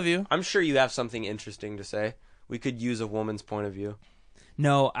 I love you. I'm sure you have something interesting to say. We could use a woman's point of view.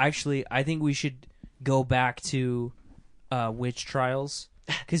 No, actually, I think we should go back to witch trials,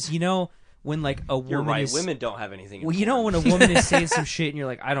 because you know when like a woman You're right. is Women don't have anything. well, you know when a woman is saying some shit and you're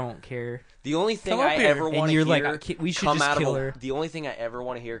like, I don't care. The only thing Come up I here. ever And want to you're hear like, we should come just out kill of her. the only thing I ever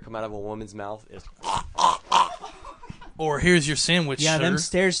want to hear come out of a woman's mouth is Or here's your sandwich, Yeah, sir. them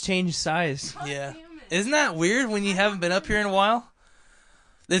stairs change size. Yeah. Damn it. Isn't that weird when you haven't been up here in a while?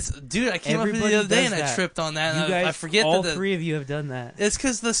 Dude, I came up here Everybody the other day does and I that. tripped on that. You And guys, I forget all that three of you have done that. it's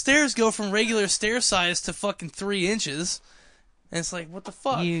because the stairs go from regular stair size to fucking 3 inches. And it's like, what the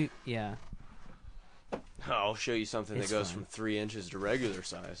fuck? Yeah, I'll show you something It's that goes fine. from 3 inches to regular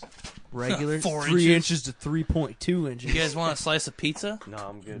size. regular 4 3 inches. inches to 3.2 inches. You guys want a slice of pizza? No,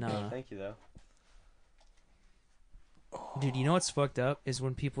 I'm good. Nah. No, thank you though. Dude, you know what's fucked up is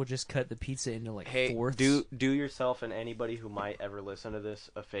when people just cut the pizza into like Hey, fourths. do yourself and anybody who might ever listen to this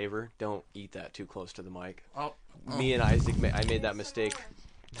a favor. Don't eat that too close to the mic. Oh. Me and Isaac, I made that mistake.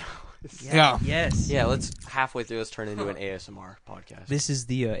 Yeah. Yes. Yeah, let's halfway through. Let's turn into an ASMR podcast. This is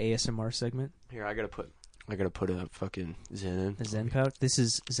the ASMR segment. Here, I gotta put a fucking Zen in. The Zen pouch. This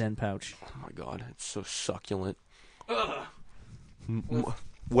is Zen pouch. Oh my god, it's so succulent.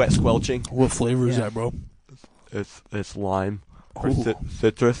 Wet squelching. What flavor is that, bro? It's lime or Ooh.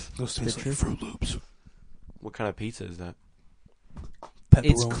 citrus. Those taste like Fruit Loops. What kind of pizza is that?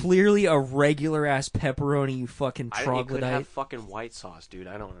 It's clearly a regular ass pepperoni, you fucking It could troglodyte. have fucking white sauce, dude.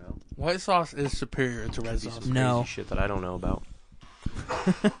 I don't know. White sauce is superior to red Could be sauce. some No. crazy shit that I don't know about.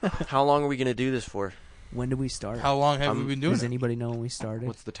 How long are we gonna do this for? When did we start? How long have we been doing Does it? anybody know when we started?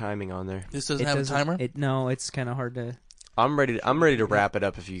 What's the timing on there? This doesn't It have a doesn't- timer? No, it's kind of hard to. I'm ready to wrap it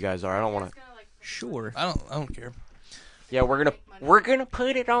up if you guys are. I don't want to. Sure. I don't care. Yeah, we're gonna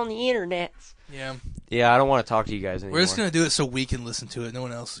put it on the internet. Yeah. Yeah, I don't want to talk to you guys anymore. We're just going to do it so we can listen to it. No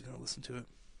one else is going to listen to it.